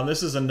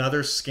 This is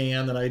another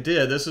scan that I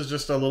did. This is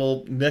just a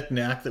little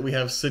knick-knack that we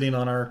have sitting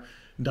on our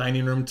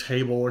dining room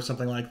table or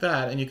something like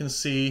that. And you can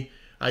see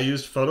I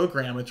used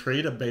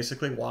photogrammetry to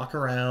basically walk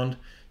around,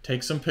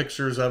 take some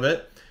pictures of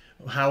it.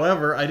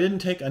 However, I didn't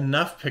take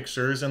enough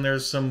pictures, and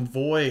there's some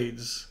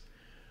voids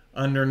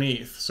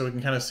underneath. So we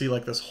can kind of see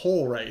like this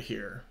hole right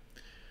here.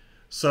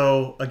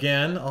 So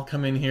again, I'll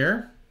come in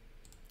here.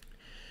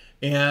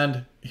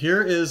 And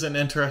here is an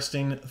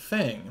interesting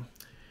thing.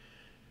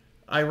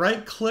 I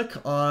right click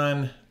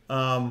on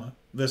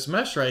this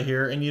mesh right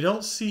here, and you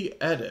don't see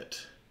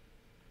edit.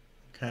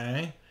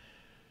 Okay.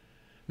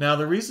 Now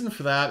the reason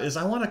for that is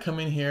I want to come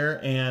in here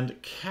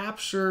and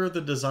capture the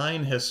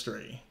design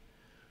history.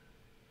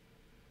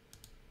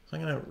 So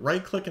I'm going to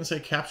right click and say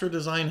capture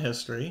design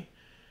history.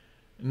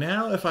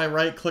 Now if I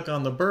right click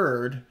on the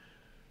bird,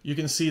 you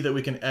can see that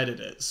we can edit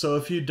it. So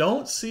if you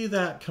don't see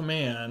that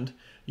command,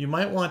 you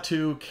might want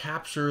to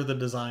capture the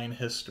design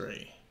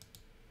history.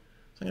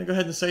 So I'm going to go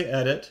ahead and say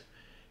edit,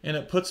 and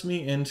it puts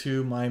me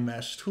into my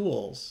mesh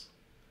tools.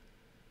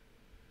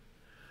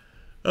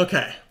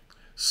 Okay,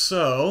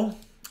 so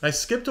I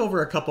skipped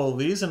over a couple of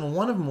these, and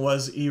one of them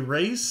was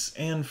erase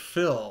and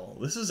fill.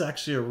 This is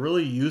actually a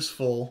really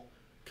useful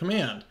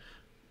command.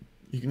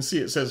 You can see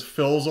it says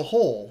fills a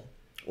hole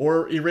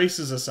or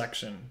erases a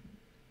section.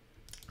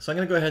 So I'm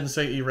going to go ahead and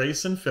say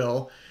erase and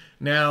fill.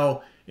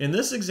 Now, in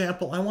this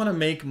example, I want to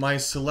make my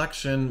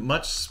selection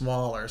much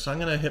smaller. So I'm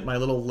going to hit my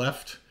little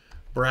left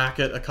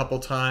bracket a couple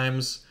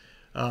times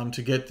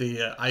to get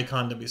the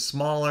icon to be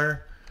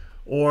smaller.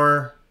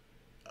 Or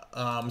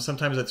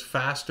sometimes it's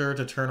faster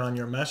to turn on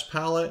your mesh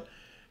palette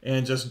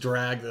and just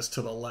drag this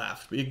to the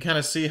left. But you can kind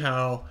of see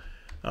how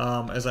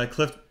as I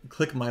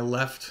click my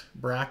left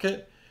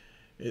bracket,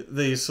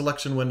 the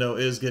selection window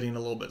is getting a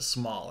little bit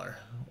smaller,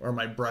 or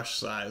my brush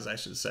size, I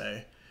should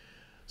say.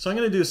 So I'm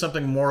going to do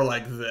something more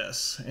like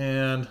this,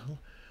 and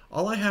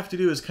all I have to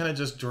do is kind of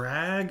just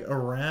drag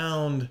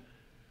around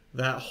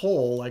that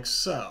hole like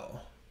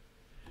so.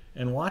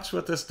 And watch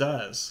what this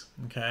does,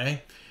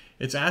 okay?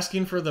 It's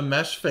asking for the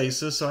mesh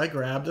faces, so I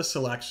grabbed a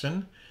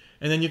selection,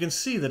 and then you can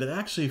see that it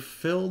actually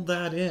filled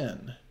that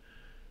in.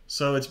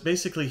 So it's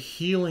basically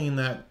healing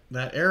that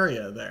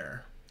area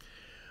there.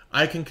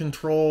 I can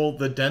control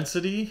the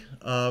density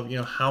of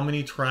how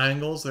many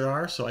triangles there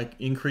are, so I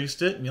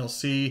increased it, and you'll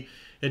see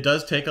it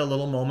does take a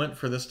little moment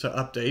for this to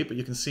update, but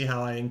you can see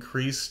how I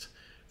increased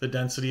the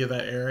density of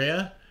that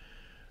area,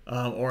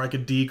 or I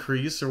could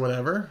decrease or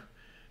whatever.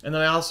 And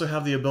then I also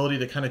have the ability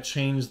to kind of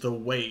change the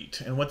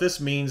weight. And what this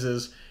means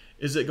is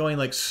it going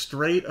like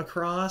straight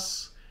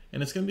across?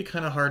 And it's going to be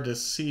kind of hard to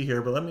see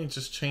here, but let me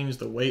just change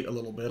the weight a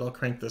little bit. I'll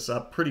crank this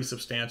up, pretty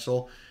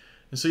substantial.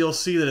 And so you'll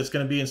see that it's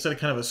going to be, instead of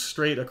kind of a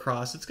straight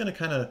across, it's going to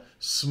kind of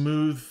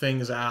smooth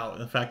things out.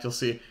 In fact, you'll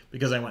see,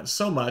 because I went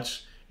so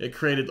much, it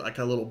created like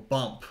a little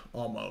bump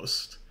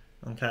almost,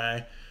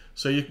 okay?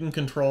 So you can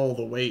control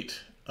the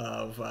weight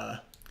of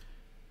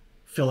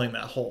filling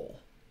that hole.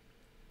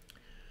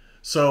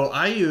 So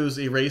I use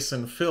erase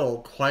and fill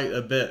quite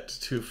a bit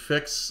to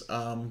fix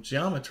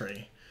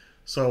geometry.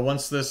 So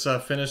once this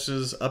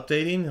finishes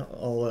updating,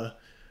 I'll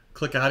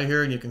click out of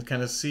here, and you can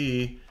kind of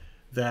see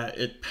that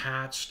it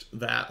patched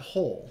that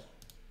hole.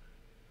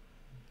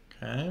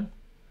 Okay, and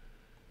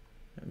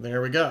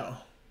there we go.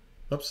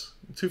 Oops,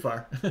 too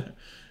far.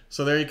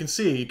 So there you can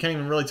see, you can't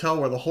even really tell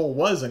where the hole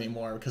was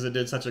anymore because it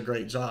did such a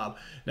great job.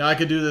 Now I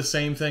could do the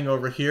same thing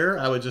over here.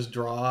 I would just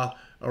draw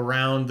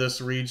around this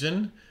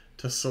region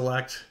to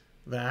select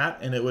that,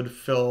 and it would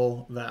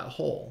fill that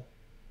hole.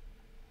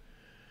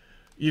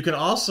 You can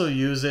also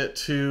use it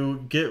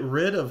to get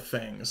rid of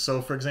things.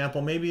 So for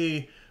example,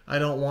 maybe I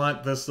don't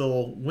want this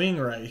little wing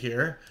right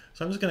here,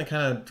 so I'm just going to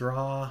kind of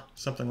draw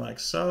something like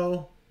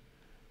so,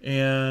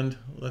 and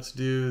let's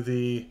do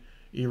the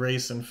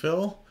erase and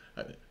fill.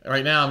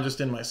 Right now I'm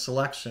just in my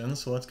selection,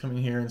 so let's come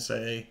in here and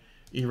say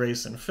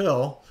erase and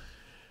fill,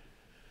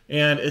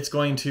 and it's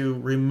going to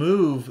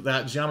remove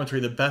that geometry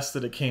the best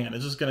that it can.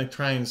 It's just going to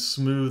try and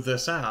smooth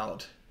this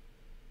out.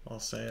 I'll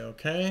say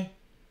okay.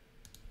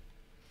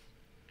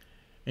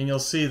 And you'll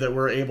see that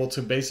we're able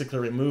to basically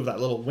remove that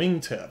little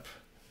wingtip.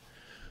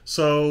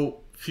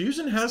 So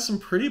Fusion has some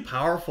pretty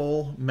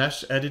powerful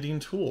mesh editing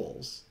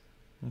tools.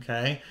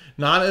 Okay,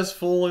 not as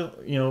full,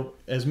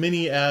 as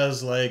many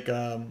as like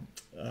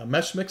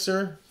Mesh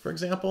Mixer, for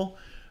example,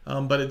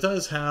 but it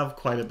does have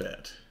quite a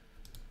bit.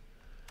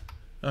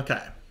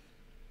 Okay.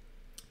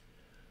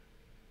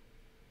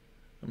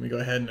 Let me go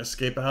ahead and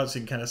escape out so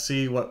you can kind of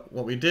see what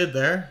we did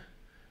there.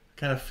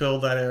 Kind of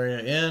filled that area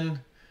in.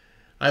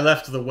 I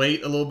left the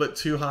weight a little bit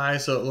too high,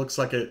 so it looks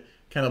like it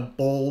kind of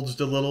bulged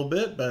a little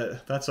bit,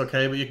 but that's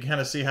okay. But you can kind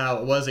of see how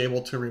it was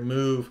able to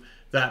remove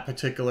that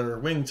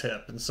particular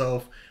wingtip. And so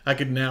if I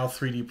could now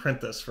 3D print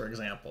this, for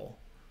example.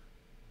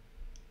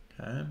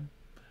 Okay.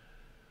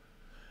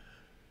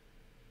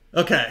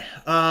 Okay,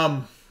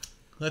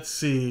 let's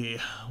see.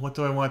 What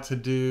do I want to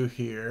do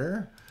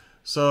here?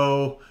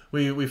 So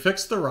we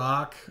fixed the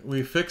rock,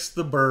 we fixed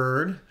the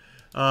bird.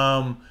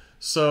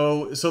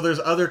 So there's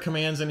other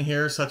commands in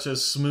here such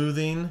as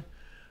smoothing.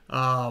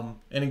 And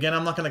again,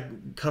 I'm not going to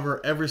cover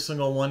every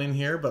single one in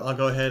here, but I'll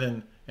go ahead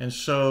and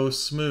show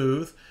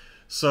smooth.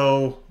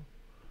 So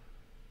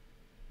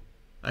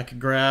I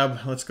could grab,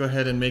 let's go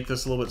ahead and make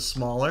this a little bit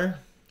smaller.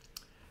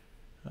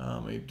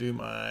 Let me do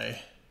my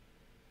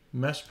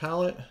mesh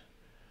palette.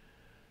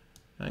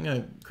 I'm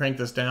going to crank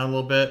this down a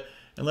little bit,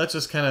 and let's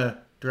just kind of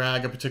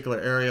drag a particular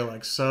area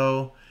like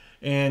so.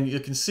 And you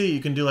can see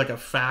you can do like a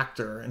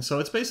factor, and so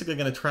it's basically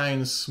going to try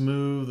and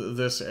smooth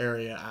this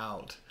area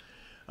out.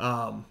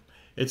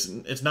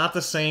 It's not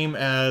the same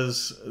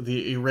as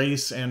the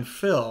erase and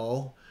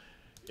fill.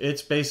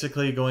 It's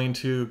basically going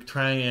to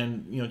try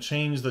and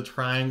change the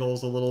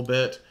triangles a little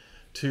bit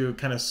to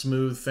kind of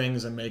smooth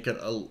things and make it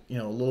a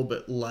little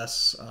bit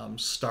less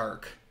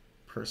stark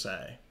per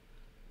se.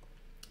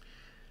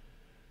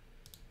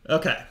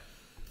 Okay,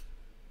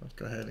 let's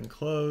go ahead and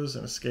close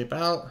and escape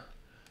out.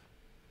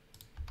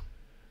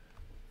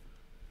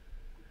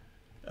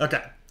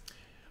 Okay,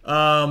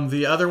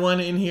 the other one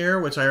in here,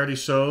 which I already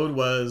showed,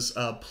 was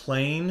a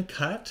plane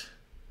cut,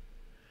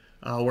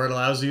 where it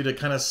allows you to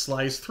kind of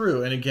slice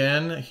through. And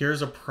again,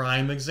 here's a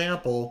prime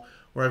example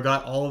where I've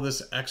got all of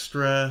this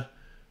extra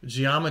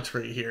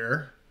geometry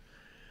here,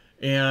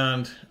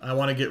 and I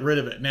want to get rid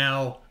of it.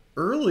 Now,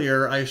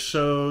 earlier I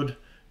showed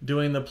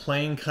doing the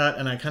plane cut,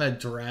 and I kind of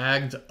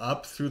dragged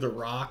up through the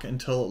rock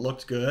until it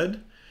looked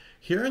good.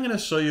 Here I'm going to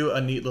show you a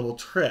neat little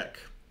trick.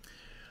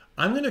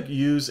 I'm going to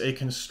use a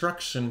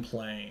construction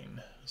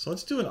plane. So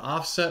let's do an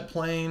offset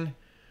plane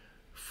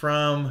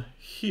from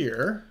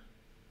here.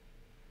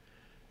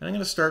 And I'm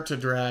going to start to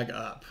drag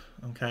up,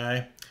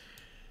 okay?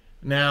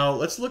 Now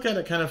let's look at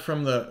it kind of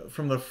from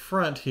the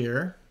front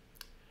here.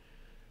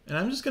 And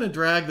I'm just going to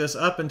drag this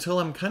up until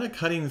I'm kind of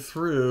cutting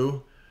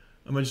through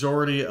a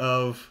majority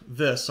of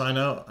this. So I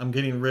know I'm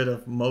getting rid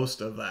of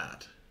most of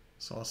that.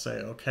 So I'll say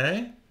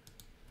okay.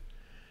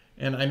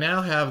 And I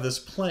now have this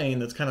plane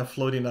that's kind of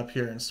floating up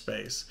here in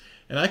space.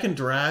 And I can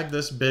drag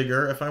this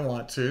bigger if I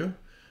want to,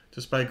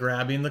 just by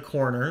grabbing the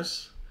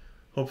corners.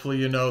 Hopefully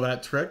you know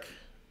that trick.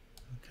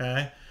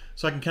 Okay,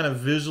 so I can kind of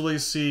visually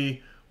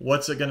see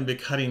what's it going to be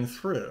cutting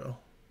through.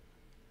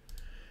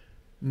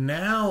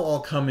 Now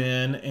I'll come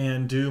in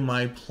and do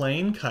my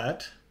plane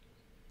cut.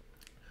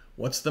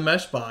 What's the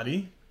mesh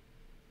body?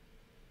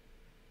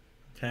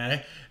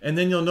 Okay, and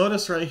then you'll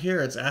notice right here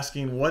it's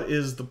asking what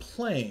is the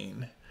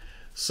plane.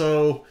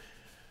 So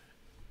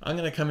I'm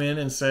going to come in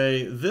and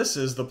say this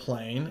is the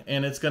plane,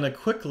 and it's going to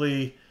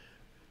quickly,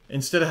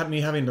 instead of me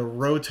having to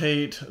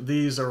rotate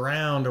these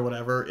around or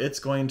whatever, it's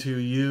going to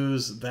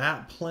use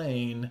that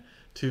plane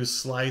to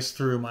slice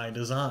through my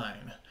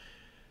design.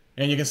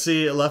 And you can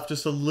see it left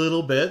just a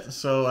little bit,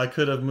 so I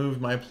could have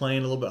moved my plane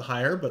a little bit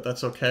higher, but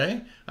that's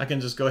okay. I can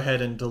just go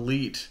ahead and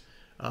delete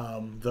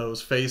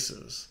those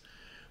faces.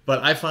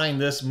 But I find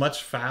this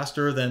much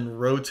faster than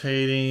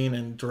rotating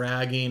and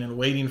dragging and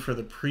waiting for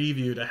the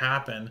preview to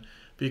happen.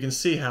 But you can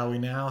see how we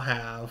now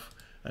have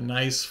a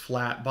nice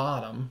flat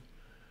bottom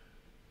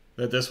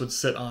that this would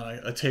sit on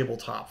a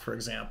tabletop, for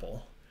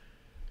example.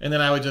 And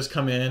then I would just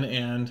come in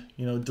and,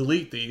 you know,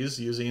 delete these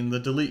using the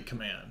delete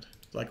command,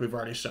 like we've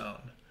already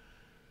shown.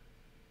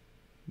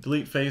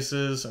 Delete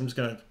faces. I'm just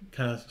going to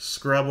kind of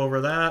scrub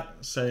over that,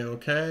 say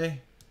OK.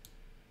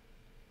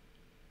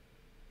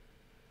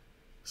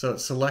 So it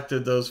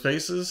selected those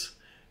faces,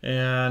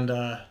 and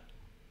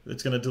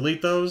it's going to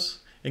delete those.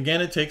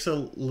 Again, it takes a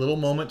little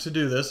moment to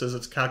do this as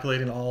it's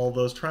calculating all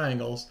those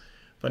triangles.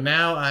 But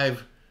now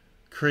I've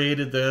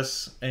created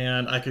this,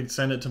 and I could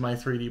send it to my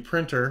 3D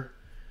printer,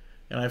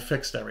 and I've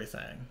fixed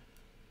everything.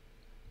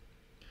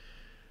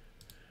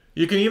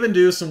 You can even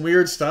do some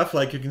weird stuff,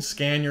 like you can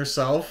scan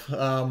yourself.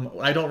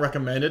 I don't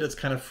recommend it. It's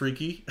kind of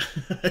freaky.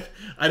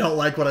 I don't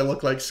like what I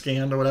look like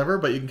scanned or whatever,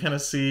 but you can kind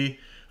of see.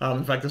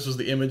 In fact, this was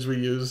the image we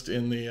used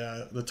in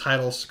the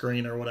title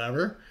screen or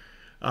whatever.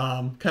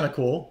 Kind of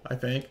cool, I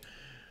think.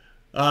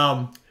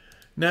 Now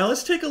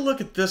let's take a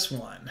look at this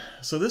one.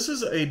 So this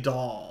is a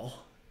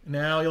doll.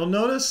 Now you'll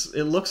notice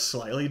it looks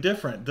slightly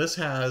different. This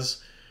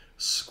has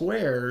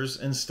squares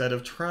instead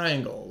of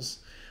triangles.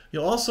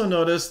 You'll also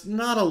notice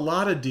not a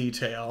lot of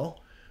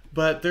detail,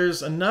 but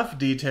there's enough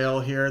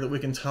detail here that we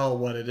can tell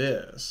what it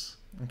is.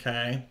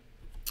 Okay.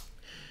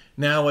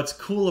 Now what's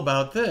cool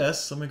about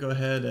this, let me go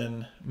ahead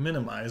and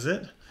minimize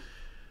it.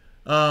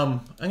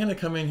 I'm going to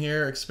come in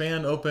here,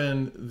 expand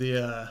open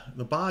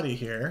the body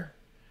here.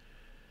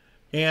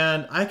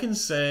 And I can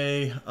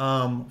say,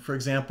 for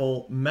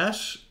example,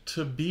 mesh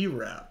to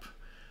B-rep.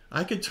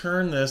 I could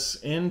turn this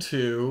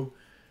into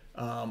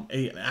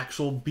an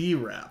actual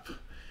B-rep.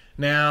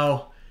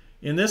 Now,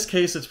 in this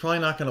case, it's probably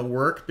not going to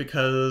work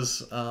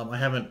because I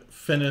haven't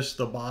finished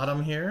the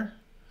bottom here.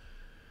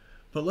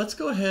 But let's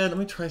go ahead, let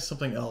me try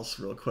something else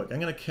real quick. I'm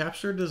going to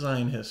capture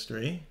design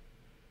history.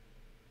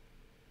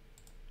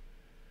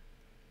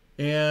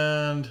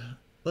 And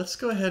let's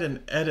go ahead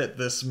and edit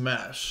this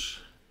mesh.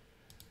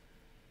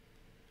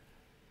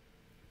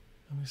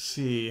 Let me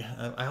see.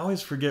 I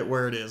always forget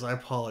where it is. I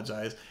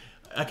apologize.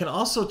 I can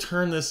also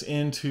turn this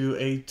into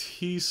a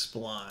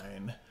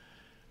T-spline,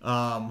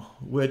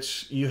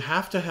 which you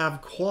have to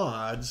have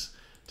quads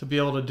to be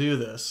able to do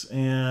this.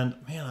 And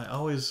man, I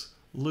always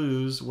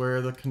lose where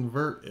the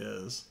convert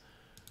is.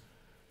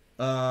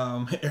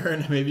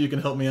 Aaron, maybe you can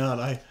help me out.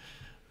 I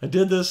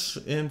did this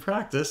in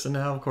practice, and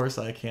now, of course,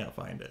 I can't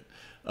find it.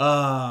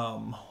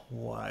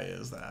 Why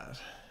is that?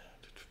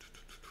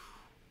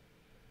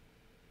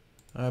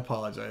 I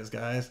apologize,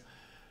 guys.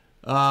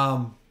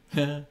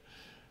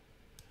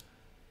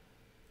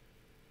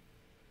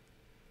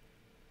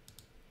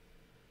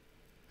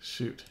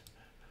 Shoot.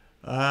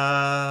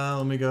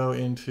 Let me go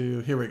into,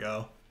 here we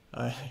go.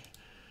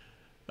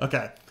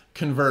 Okay,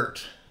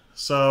 convert.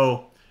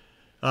 So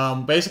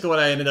basically what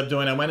I ended up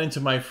doing, I went into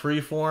my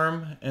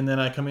freeform, and then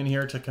I come in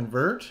here to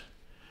convert.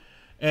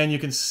 And you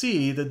can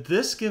see that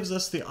this gives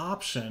us the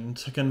option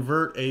to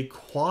convert a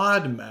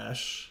quad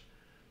mesh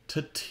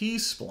to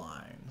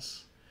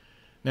T-splines.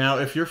 Now,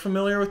 if you're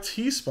familiar with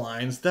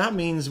T-splines, that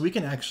means we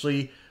can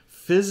actually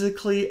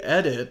physically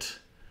edit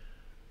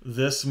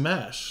this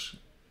mesh.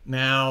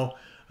 Now,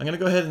 I'm going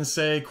to go ahead and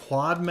say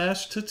quad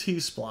mesh to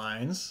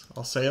T-splines.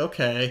 I'll say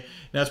OK.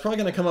 Now, it's probably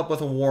going to come up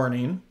with a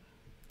warning.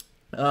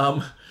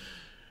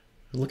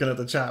 Looking at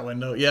the chat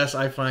window, yes,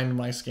 I find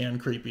my scan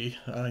creepy.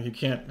 You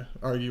can't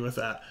argue with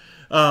that.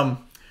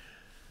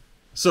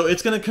 So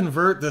it's going to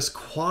convert this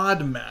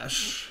quad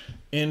mesh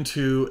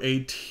into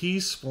a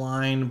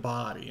T-spline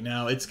body.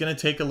 Now, it's going to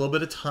take a little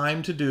bit of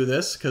time to do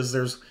this because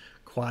there's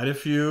quite a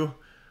few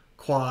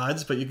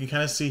quads, but you can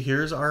kind of see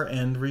here's our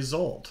end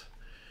result.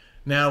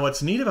 Now,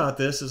 what's neat about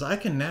this is I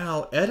can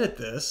now edit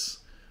this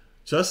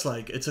just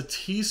like it's a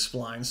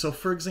T-spline. So,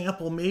 for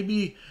example,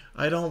 maybe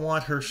I don't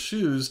want her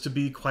shoes to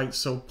be quite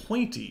so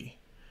pointy.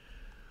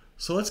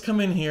 So let's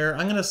come in here.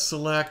 I'm going to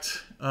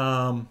select,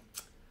 let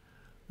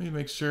me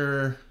make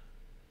sure.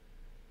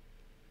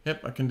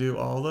 Yep, I can do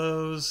all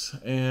those.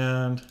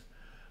 And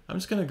I'm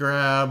just going to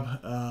grab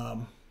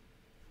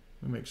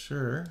Let me make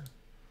sure.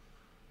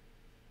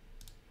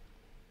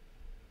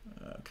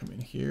 Come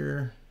in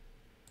here.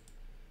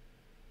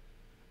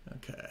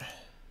 Okay.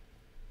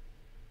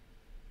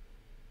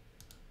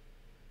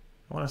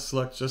 I want to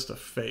select just a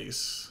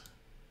face.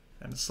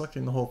 And it's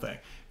selecting the whole thing.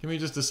 Give me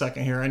just a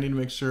second here. I need to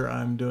make sure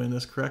I'm doing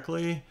this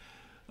correctly.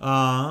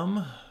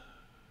 Selection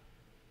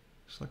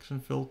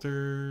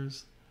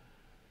filters.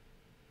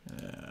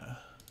 Yeah.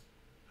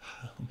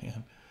 Oh,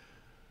 man.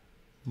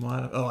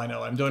 Oh, I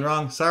know. I'm doing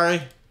wrong.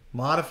 Sorry.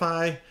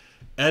 Modify.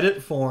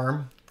 Edit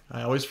form.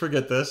 I always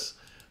forget this.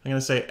 I'm going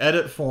to say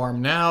edit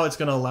form. Now it's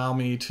going to allow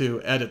me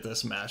to edit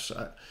this mesh.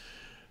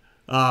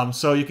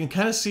 So you can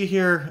kind of see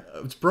here,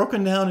 it's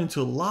broken down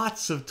into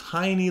lots of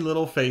tiny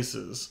little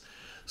faces.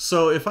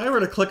 So if I were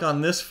to click on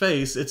this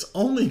face, it's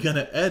only going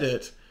to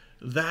edit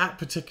that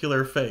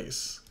particular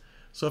face.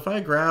 So if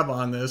I grab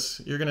on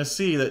this, you're going to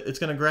see that it's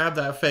going to grab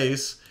that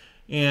face,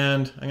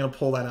 and I'm going to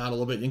pull that out a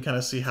little bit. You can kind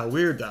of see how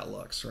weird that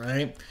looks,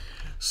 right?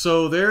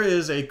 So there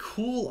is a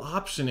cool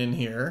option in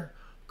here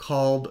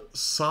called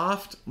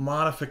soft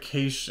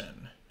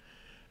modification.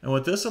 And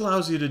what this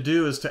allows you to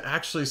do is to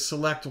actually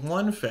select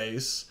one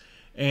face,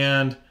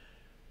 and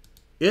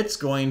it's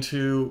going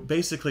to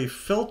basically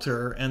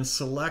filter and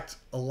select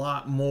a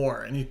lot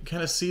more. And you can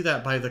kind of see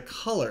that by the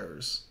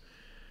colors.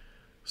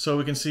 So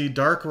we can see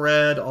dark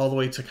red all the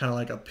way to kind of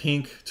like a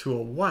pink to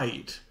a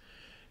white.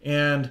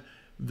 And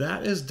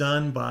that is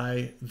done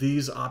by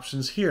these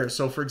options here.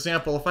 So for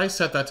example, if I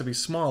set that to be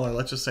smaller,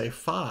 let's just say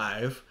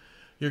 5,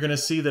 you're going to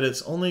see that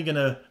it's only going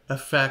to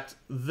affect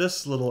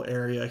this little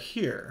area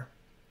here.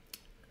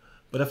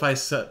 But if I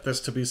set this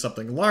to be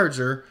something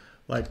larger,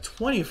 like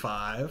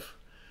 25,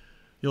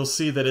 you'll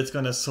see that it's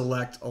going to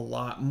select a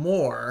lot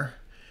more.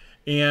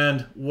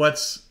 And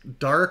what's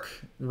dark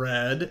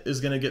red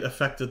is going to get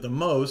affected the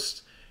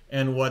most,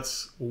 and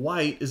what's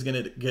white is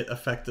going to get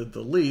affected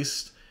the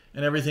least,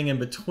 and everything in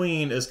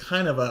between is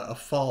kind of a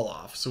fall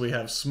off. So we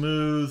have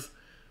smooth,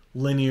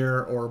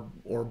 linear,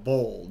 or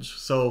bulge.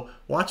 So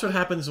watch what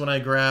happens when I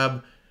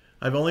grab,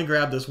 I've only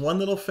grabbed this one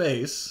little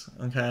face,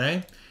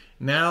 okay?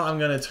 Now I'm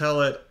going to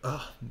tell it,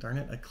 oh, darn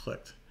it, I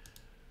clicked.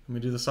 Let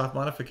me do the soft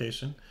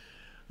modification.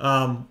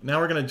 Now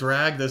we're going to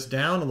drag this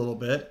down a little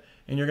bit,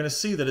 and you're going to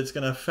see that it's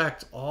going to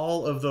affect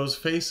all of those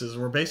faces.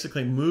 We're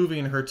basically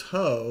moving her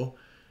toe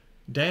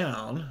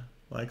down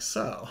like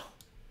so,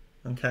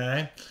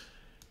 okay?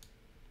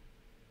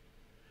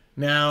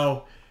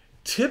 Now,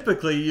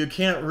 typically you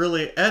can't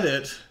really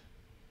edit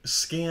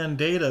scan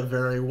data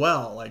very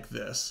well like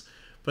this,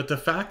 but the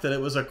fact that it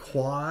was a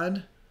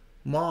quad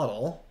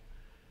model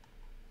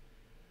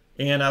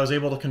and I was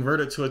able to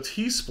convert it to a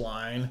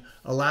T-spline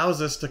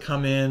allows us to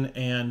come in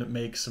and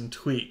make some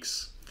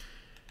tweaks.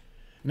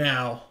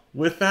 Now,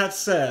 with that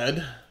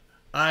said,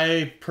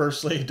 I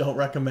personally don't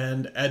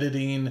recommend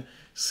editing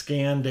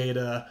scan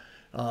data,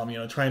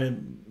 trying to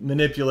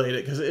manipulate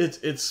it, because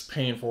it's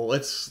painful.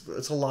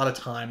 It's a lot of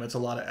time. It's a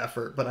lot of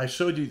effort. But I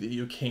showed you that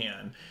you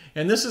can.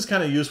 And this is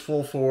kind of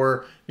useful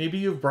for maybe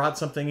you've brought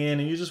something in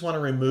and you just want to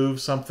remove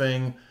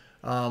something,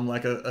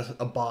 like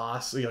a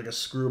boss, like a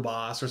screw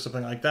boss or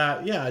something like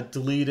that. Yeah,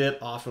 delete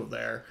it off of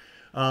there.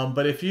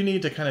 But if you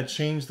need to kind of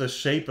change the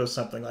shape of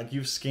something, like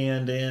you've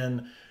scanned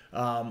in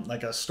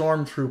like a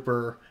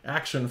stormtrooper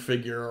action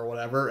figure or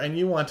whatever, and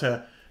you want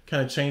to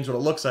kind of change what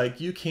it looks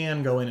like, you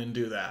can go in and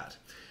do that.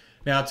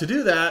 Now to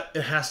do that,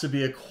 it has to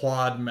be a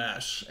quad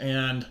mesh.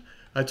 And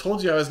I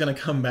told you I was going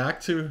to come back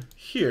to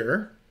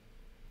here.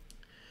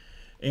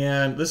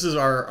 And this is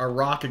our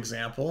rock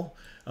example.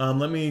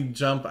 Let me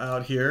jump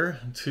out here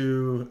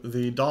to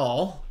the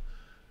doll.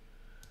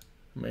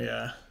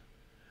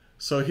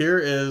 So here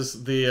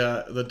is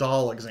the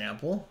doll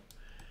example.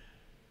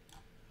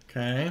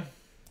 Okay.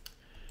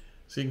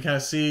 So you can kind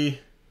of see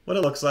what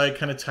it looks like,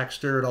 kind of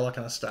textured, all that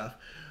kind of stuff.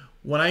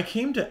 When I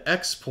came to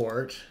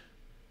export,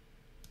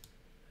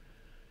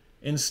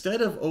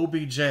 instead of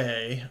OBJ,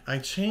 I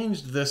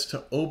changed this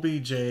to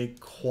OBJ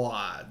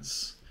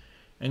quads.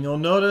 And you'll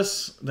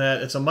notice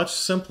that it's a much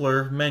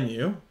simpler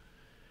menu.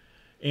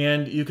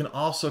 And you can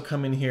also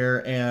come in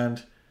here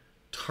and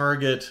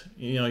target,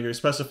 you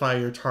specify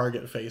your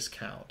target face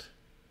count.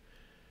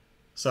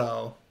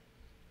 So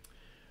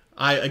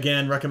I,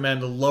 again,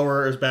 recommend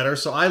lower is better.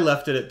 So I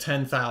left it at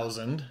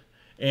 10,000,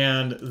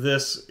 and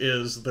this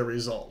is the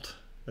result.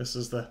 This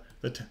is the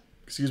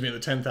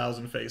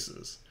 10,000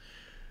 faces.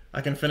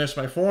 I can finish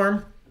my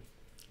form,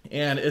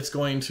 and it's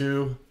going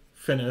to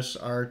finish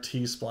our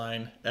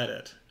T-spline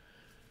edit.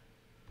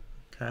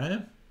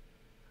 Okay.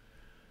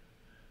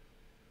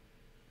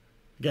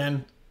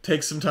 Again,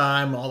 takes some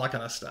time, all that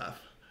kind of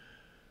stuff.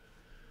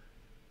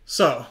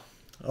 So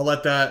I'll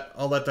let that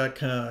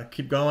kind of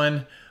keep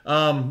going.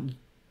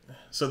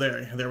 So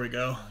there we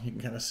go. You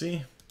can kind of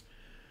see.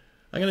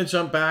 I'm going to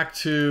jump back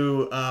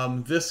to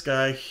this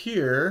guy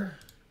here.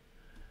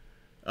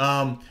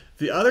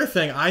 The other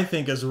thing I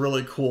think is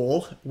really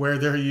cool, where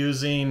they're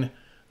using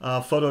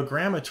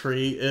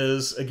photogrammetry,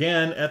 is,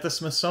 again, at the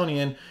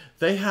Smithsonian,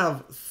 they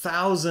have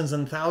thousands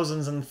and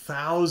thousands and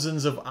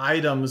thousands of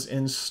items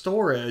in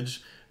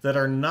storage that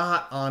are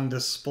not on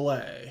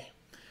display.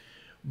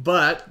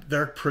 but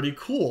they're pretty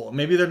cool.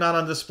 Maybe they're not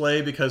on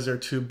display because they're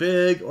too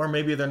big, or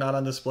maybe they're not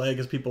on display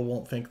because people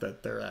won't think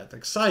that they're that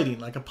exciting,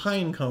 like a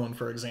pine cone,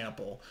 for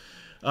example.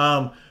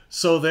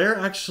 So they're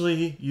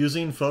actually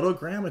using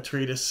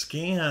photogrammetry to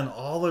scan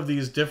all of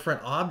these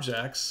different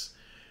objects,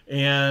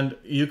 and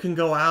you can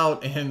go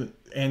out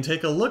and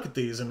take a look at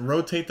these and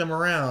rotate them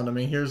around. I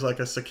mean, here's like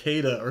a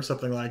cicada or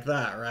something like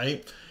that,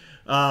 right?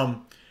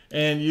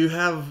 And you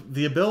have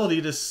the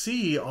ability to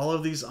see all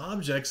of these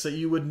objects that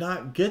you would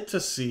not get to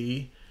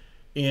see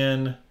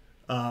in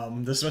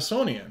the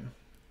Smithsonian.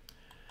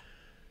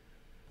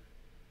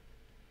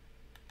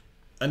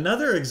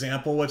 Another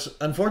example, which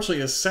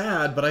unfortunately is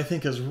sad, but I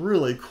think is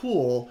really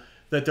cool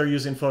that they're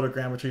using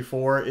photogrammetry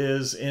for,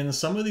 is in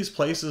some of these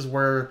places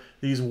where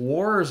these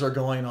wars are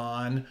going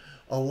on,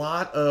 a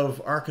lot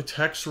of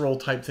architectural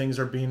type things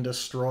are being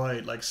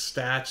destroyed, like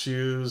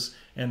statues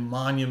and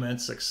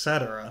monuments,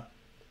 etc.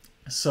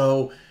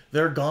 So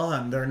they're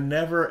gone. They're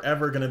never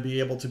ever going to be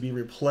able to be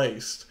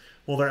replaced.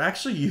 Well, they're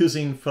actually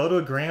using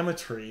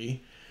photogrammetry,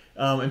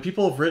 and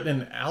people have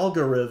written an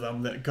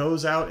algorithm that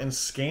goes out and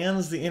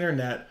scans the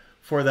internet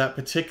for that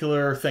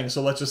particular thing.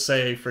 So let's just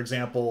say, for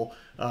example,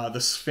 the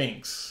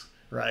Sphinx,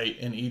 right,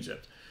 in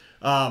Egypt.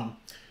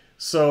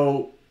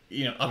 So,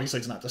 you know, obviously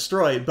it's not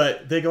destroyed,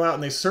 but they go out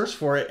and they search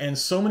for it, and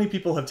so many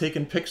people have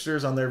taken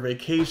pictures on their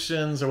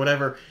vacations or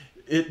whatever.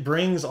 It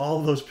brings all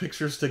of those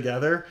pictures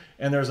together,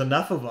 and there's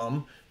enough of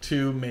them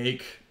to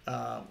make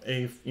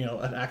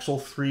an actual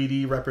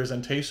 3D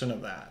representation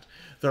of that.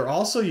 They're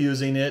also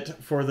using it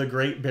for the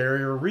Great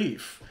Barrier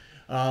Reef.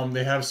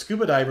 They have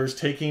scuba divers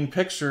taking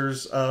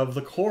pictures of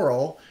the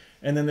coral,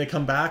 and then they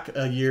come back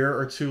a year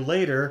or two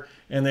later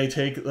and they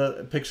take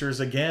the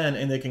pictures again,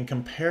 and they can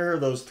compare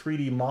those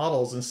 3D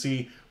models and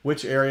see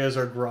which areas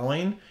are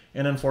growing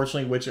and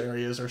unfortunately which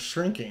areas are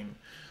shrinking.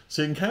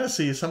 So you can kind of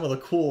see some of the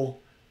cool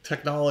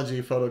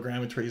technology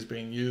photogrammetry is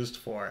being used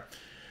for.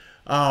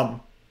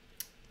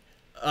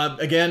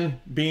 Again,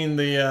 being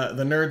the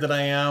nerd that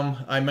I am,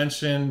 I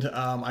mentioned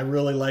I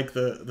really like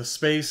the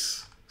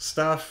space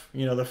stuff.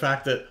 You know, the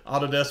fact that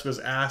Autodesk was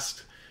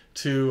asked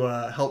to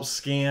help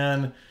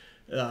scan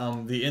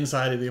the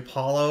inside of the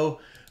Apollo.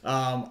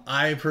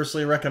 I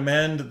personally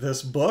recommend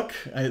this book.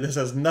 This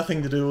has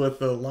nothing to do with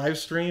the live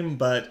stream,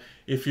 but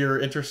if you're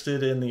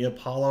interested in the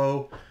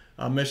Apollo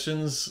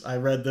missions, I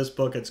read this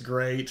book. It's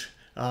great.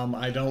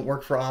 I don't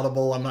work for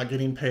Audible. I'm not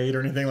getting paid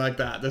or anything like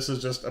that. This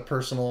is just a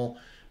personal,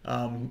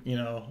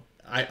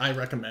 I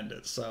recommend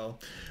it. So,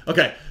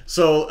 okay.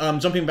 So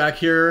jumping back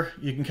here,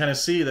 you can kind of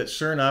see that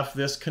sure enough,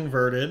 this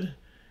converted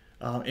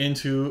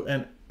into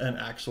an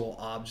actual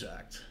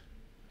object.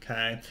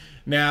 Okay.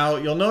 Now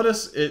you'll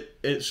notice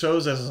it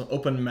shows as an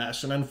open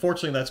mesh, and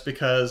unfortunately that's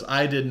because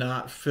I did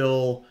not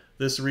fill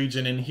this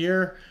region in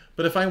here.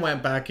 But if I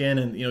went back in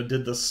and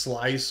did the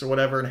slice or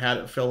whatever and had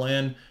it fill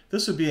in,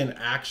 this would be an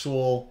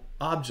actual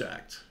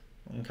object.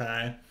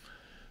 Okay.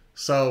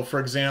 So for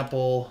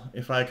example,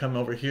 if I come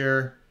over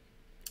here,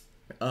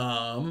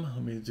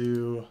 let me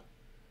do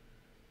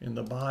in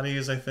the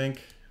bodies, I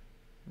think,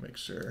 make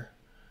sure,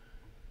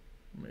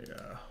 let me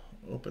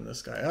open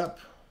this guy up.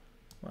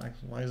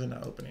 Why is it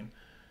not opening?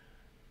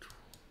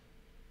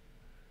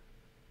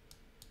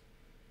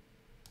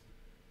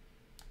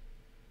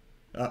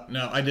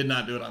 No, I did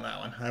not do it on that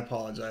one. I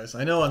apologize.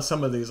 I know on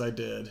some of these I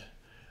did.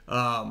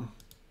 Yeah,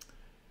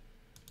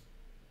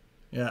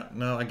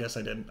 no, I guess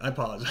I didn't. I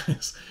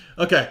apologize.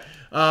 Okay.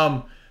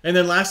 And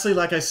then lastly,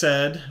 like I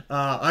said,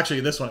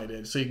 actually this one I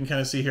did. So you can kind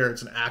of see here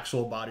it's an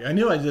actual body. I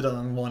knew I did it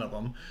on one of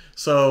them.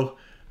 So,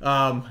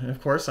 and of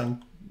course,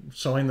 I'm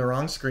showing the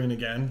wrong screen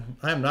again.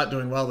 I am not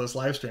doing well this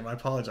live stream. I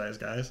apologize,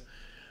 guys.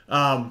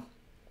 I'm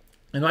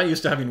not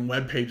used to having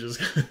web pages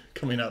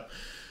coming up.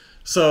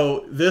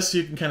 So this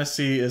you can kind of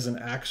see is an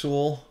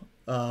actual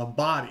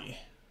body.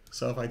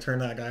 So if I turn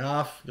that guy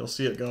off, you'll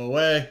see it go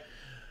away.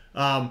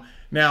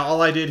 Now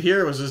all I did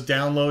here was just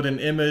download an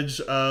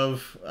image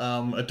of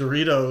a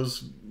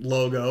Doritos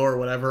logo or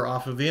whatever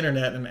off of the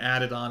internet and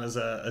add it on as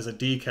a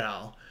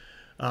decal.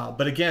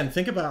 But again,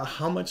 think about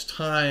how much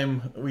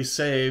time we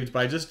saved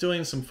by just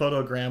doing some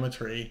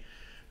photogrammetry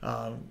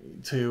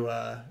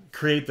to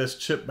create this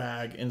chip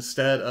bag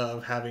instead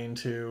of having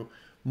to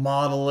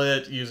model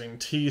it using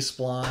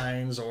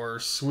T-splines or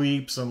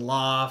sweeps and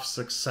lofts,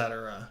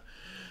 etc.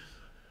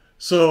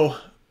 So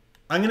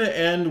I'm going to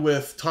end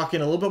with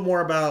talking a little bit more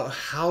about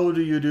how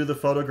do you do the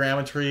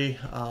photogrammetry.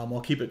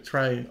 I'll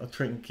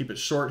try and keep it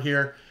short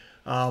here.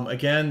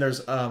 Again,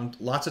 there's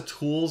lots of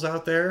tools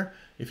out there.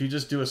 If you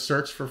just do a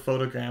search for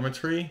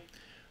photogrammetry,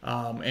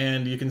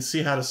 and you can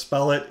see how to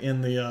spell it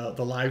in the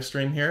live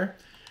stream here.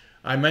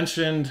 I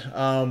mentioned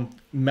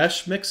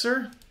Mesh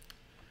Mixer.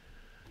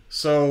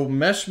 So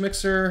Mesh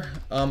Mixer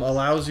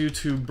allows you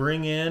to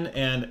bring in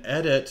and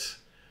edit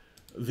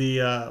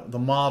the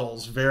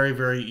models very,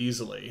 very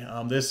easily.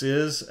 This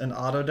is an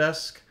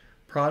Autodesk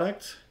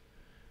product.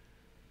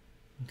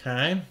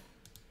 Okay.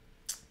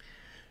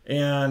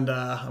 And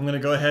I'm going to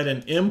go ahead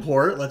and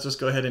import. Let's just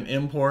go ahead and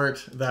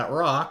import that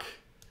rock.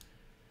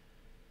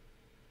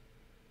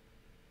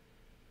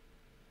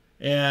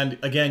 And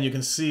again, you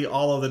can see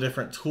all of the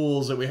different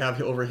tools that we have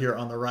over here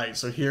on the right.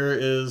 So here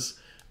is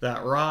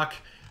that rock,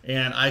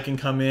 and I can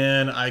come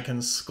in, I can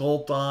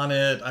sculpt on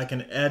it, I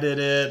can edit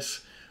it,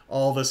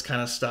 all this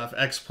kind of stuff,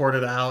 export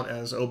it out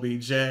as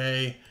OBJ.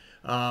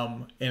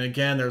 And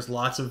again, there's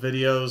lots of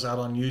videos out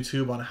on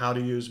YouTube on how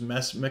to use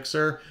Mesh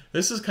Mixer.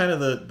 This is kind of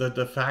the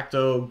de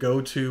facto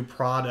go-to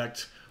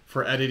product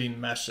for editing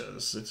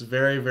meshes. It's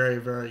very, very,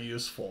 very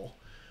useful.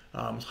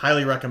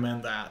 Highly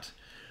recommend that.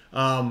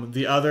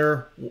 The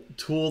other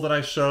tool that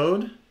I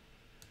showed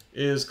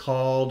is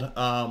called,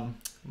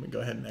 let me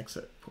go ahead and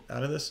exit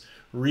out of this,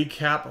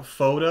 Recap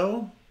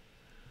Photo.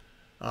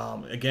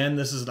 Again,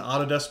 this is an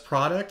Autodesk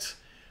product.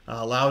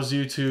 Allows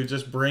you to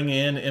just bring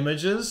in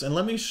images. And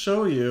let me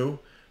show you,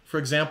 for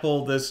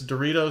example, this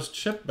Doritos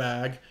chip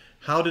bag.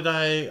 How did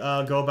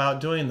I go about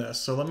doing this?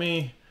 So let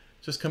me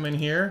just come in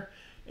here,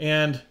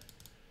 and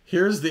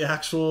here's the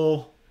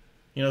actual,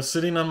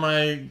 sitting on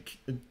my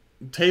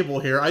table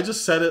here. I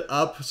just set it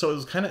up so it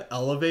was kind of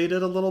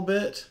elevated a little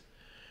bit.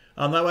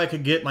 That way I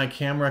could get my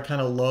camera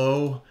kind of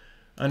low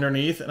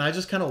underneath, and I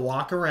just kind of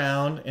walk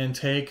around and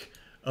take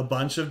a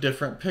bunch of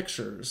different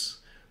pictures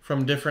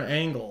from different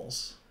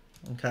angles.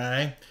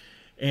 Okay,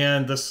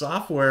 and the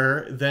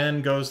software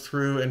then goes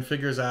through and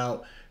figures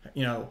out,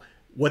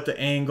 what the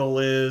angle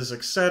is,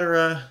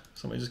 etc.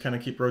 So let me just kind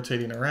of keep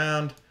rotating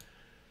around.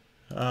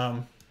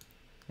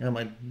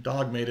 My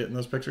dog made it in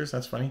those pictures.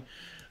 That's funny.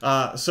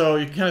 So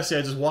you can kind of see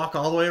I just walk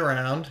all the way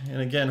around, and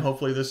again,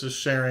 hopefully this is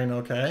sharing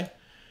okay.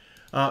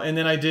 And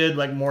then I did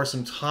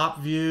some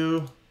top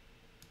view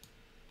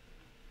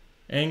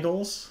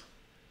angles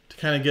to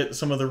kind of get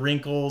some of the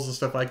wrinkles and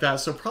stuff like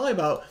that. So probably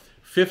about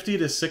 50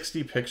 to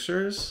 60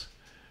 pictures.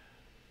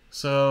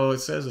 So it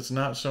says it's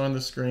not showing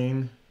the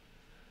screen.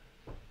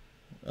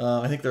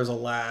 I think there's a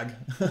lag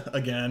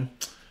again.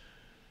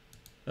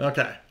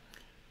 Okay,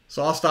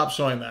 so I'll stop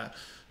showing that.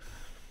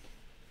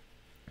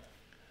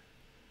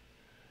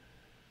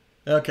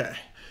 Okay,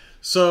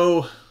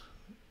 so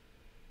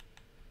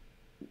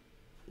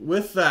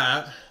with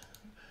that,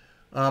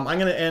 I'm going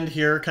to end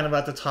here kind of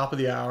at the top of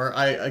the hour.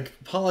 I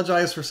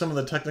apologize for some of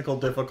the technical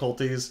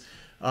difficulties.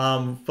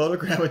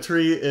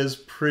 Photogrammetry is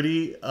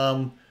pretty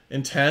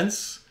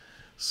intense.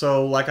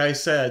 So like I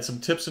said, some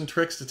tips and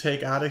tricks to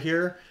take out of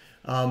here.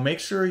 Make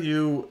sure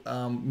you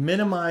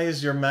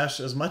minimize your mesh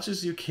as much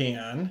as you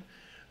can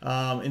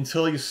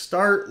until you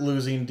start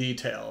losing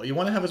detail. You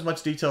want to have as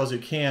much detail as you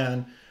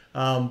can,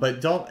 but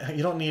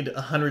you don't need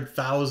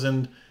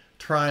 100,000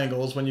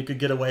 triangles when you could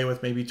get away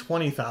with maybe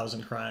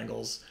 20,000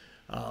 triangles.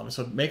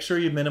 So make sure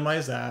you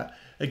minimize that.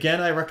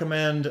 Again, I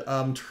recommend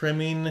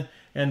trimming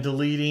and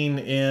deleting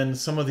in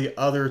some of the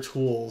other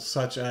tools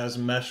such as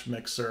Mesh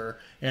Mixer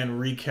and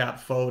Recap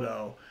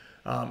Photo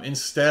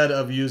instead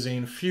of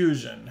using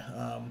Fusion.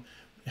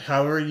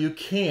 However you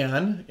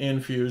can in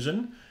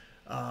Fusion,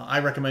 I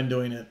recommend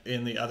doing it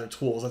in the other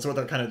tools. That's what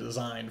they're kind of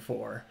designed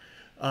for.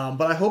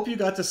 But I hope you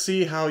got to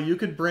see how you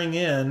could bring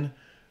in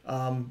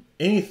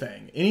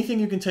anything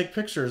you can take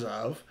pictures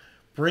of,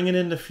 bring it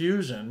into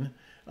Fusion,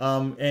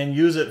 and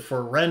use it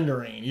for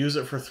rendering, use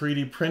it for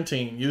 3D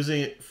printing, use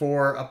it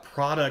for a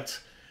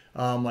product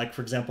like,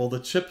 for example, the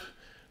chip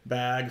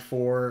bag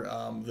for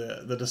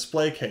the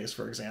display case,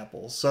 for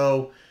example.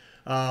 So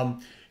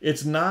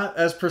it's not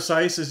as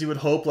precise as you would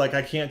hope. Like,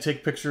 I can't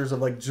take pictures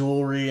of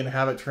jewelry and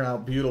have it turn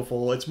out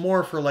beautiful. It's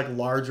more for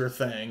larger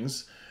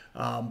things,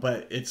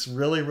 but it's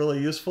really, really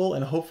useful.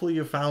 And hopefully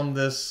you found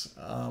this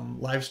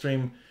live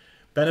stream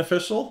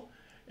beneficial.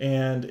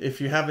 And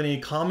if you have any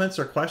comments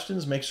or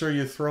questions, make sure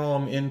you throw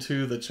them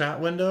into the chat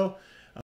window.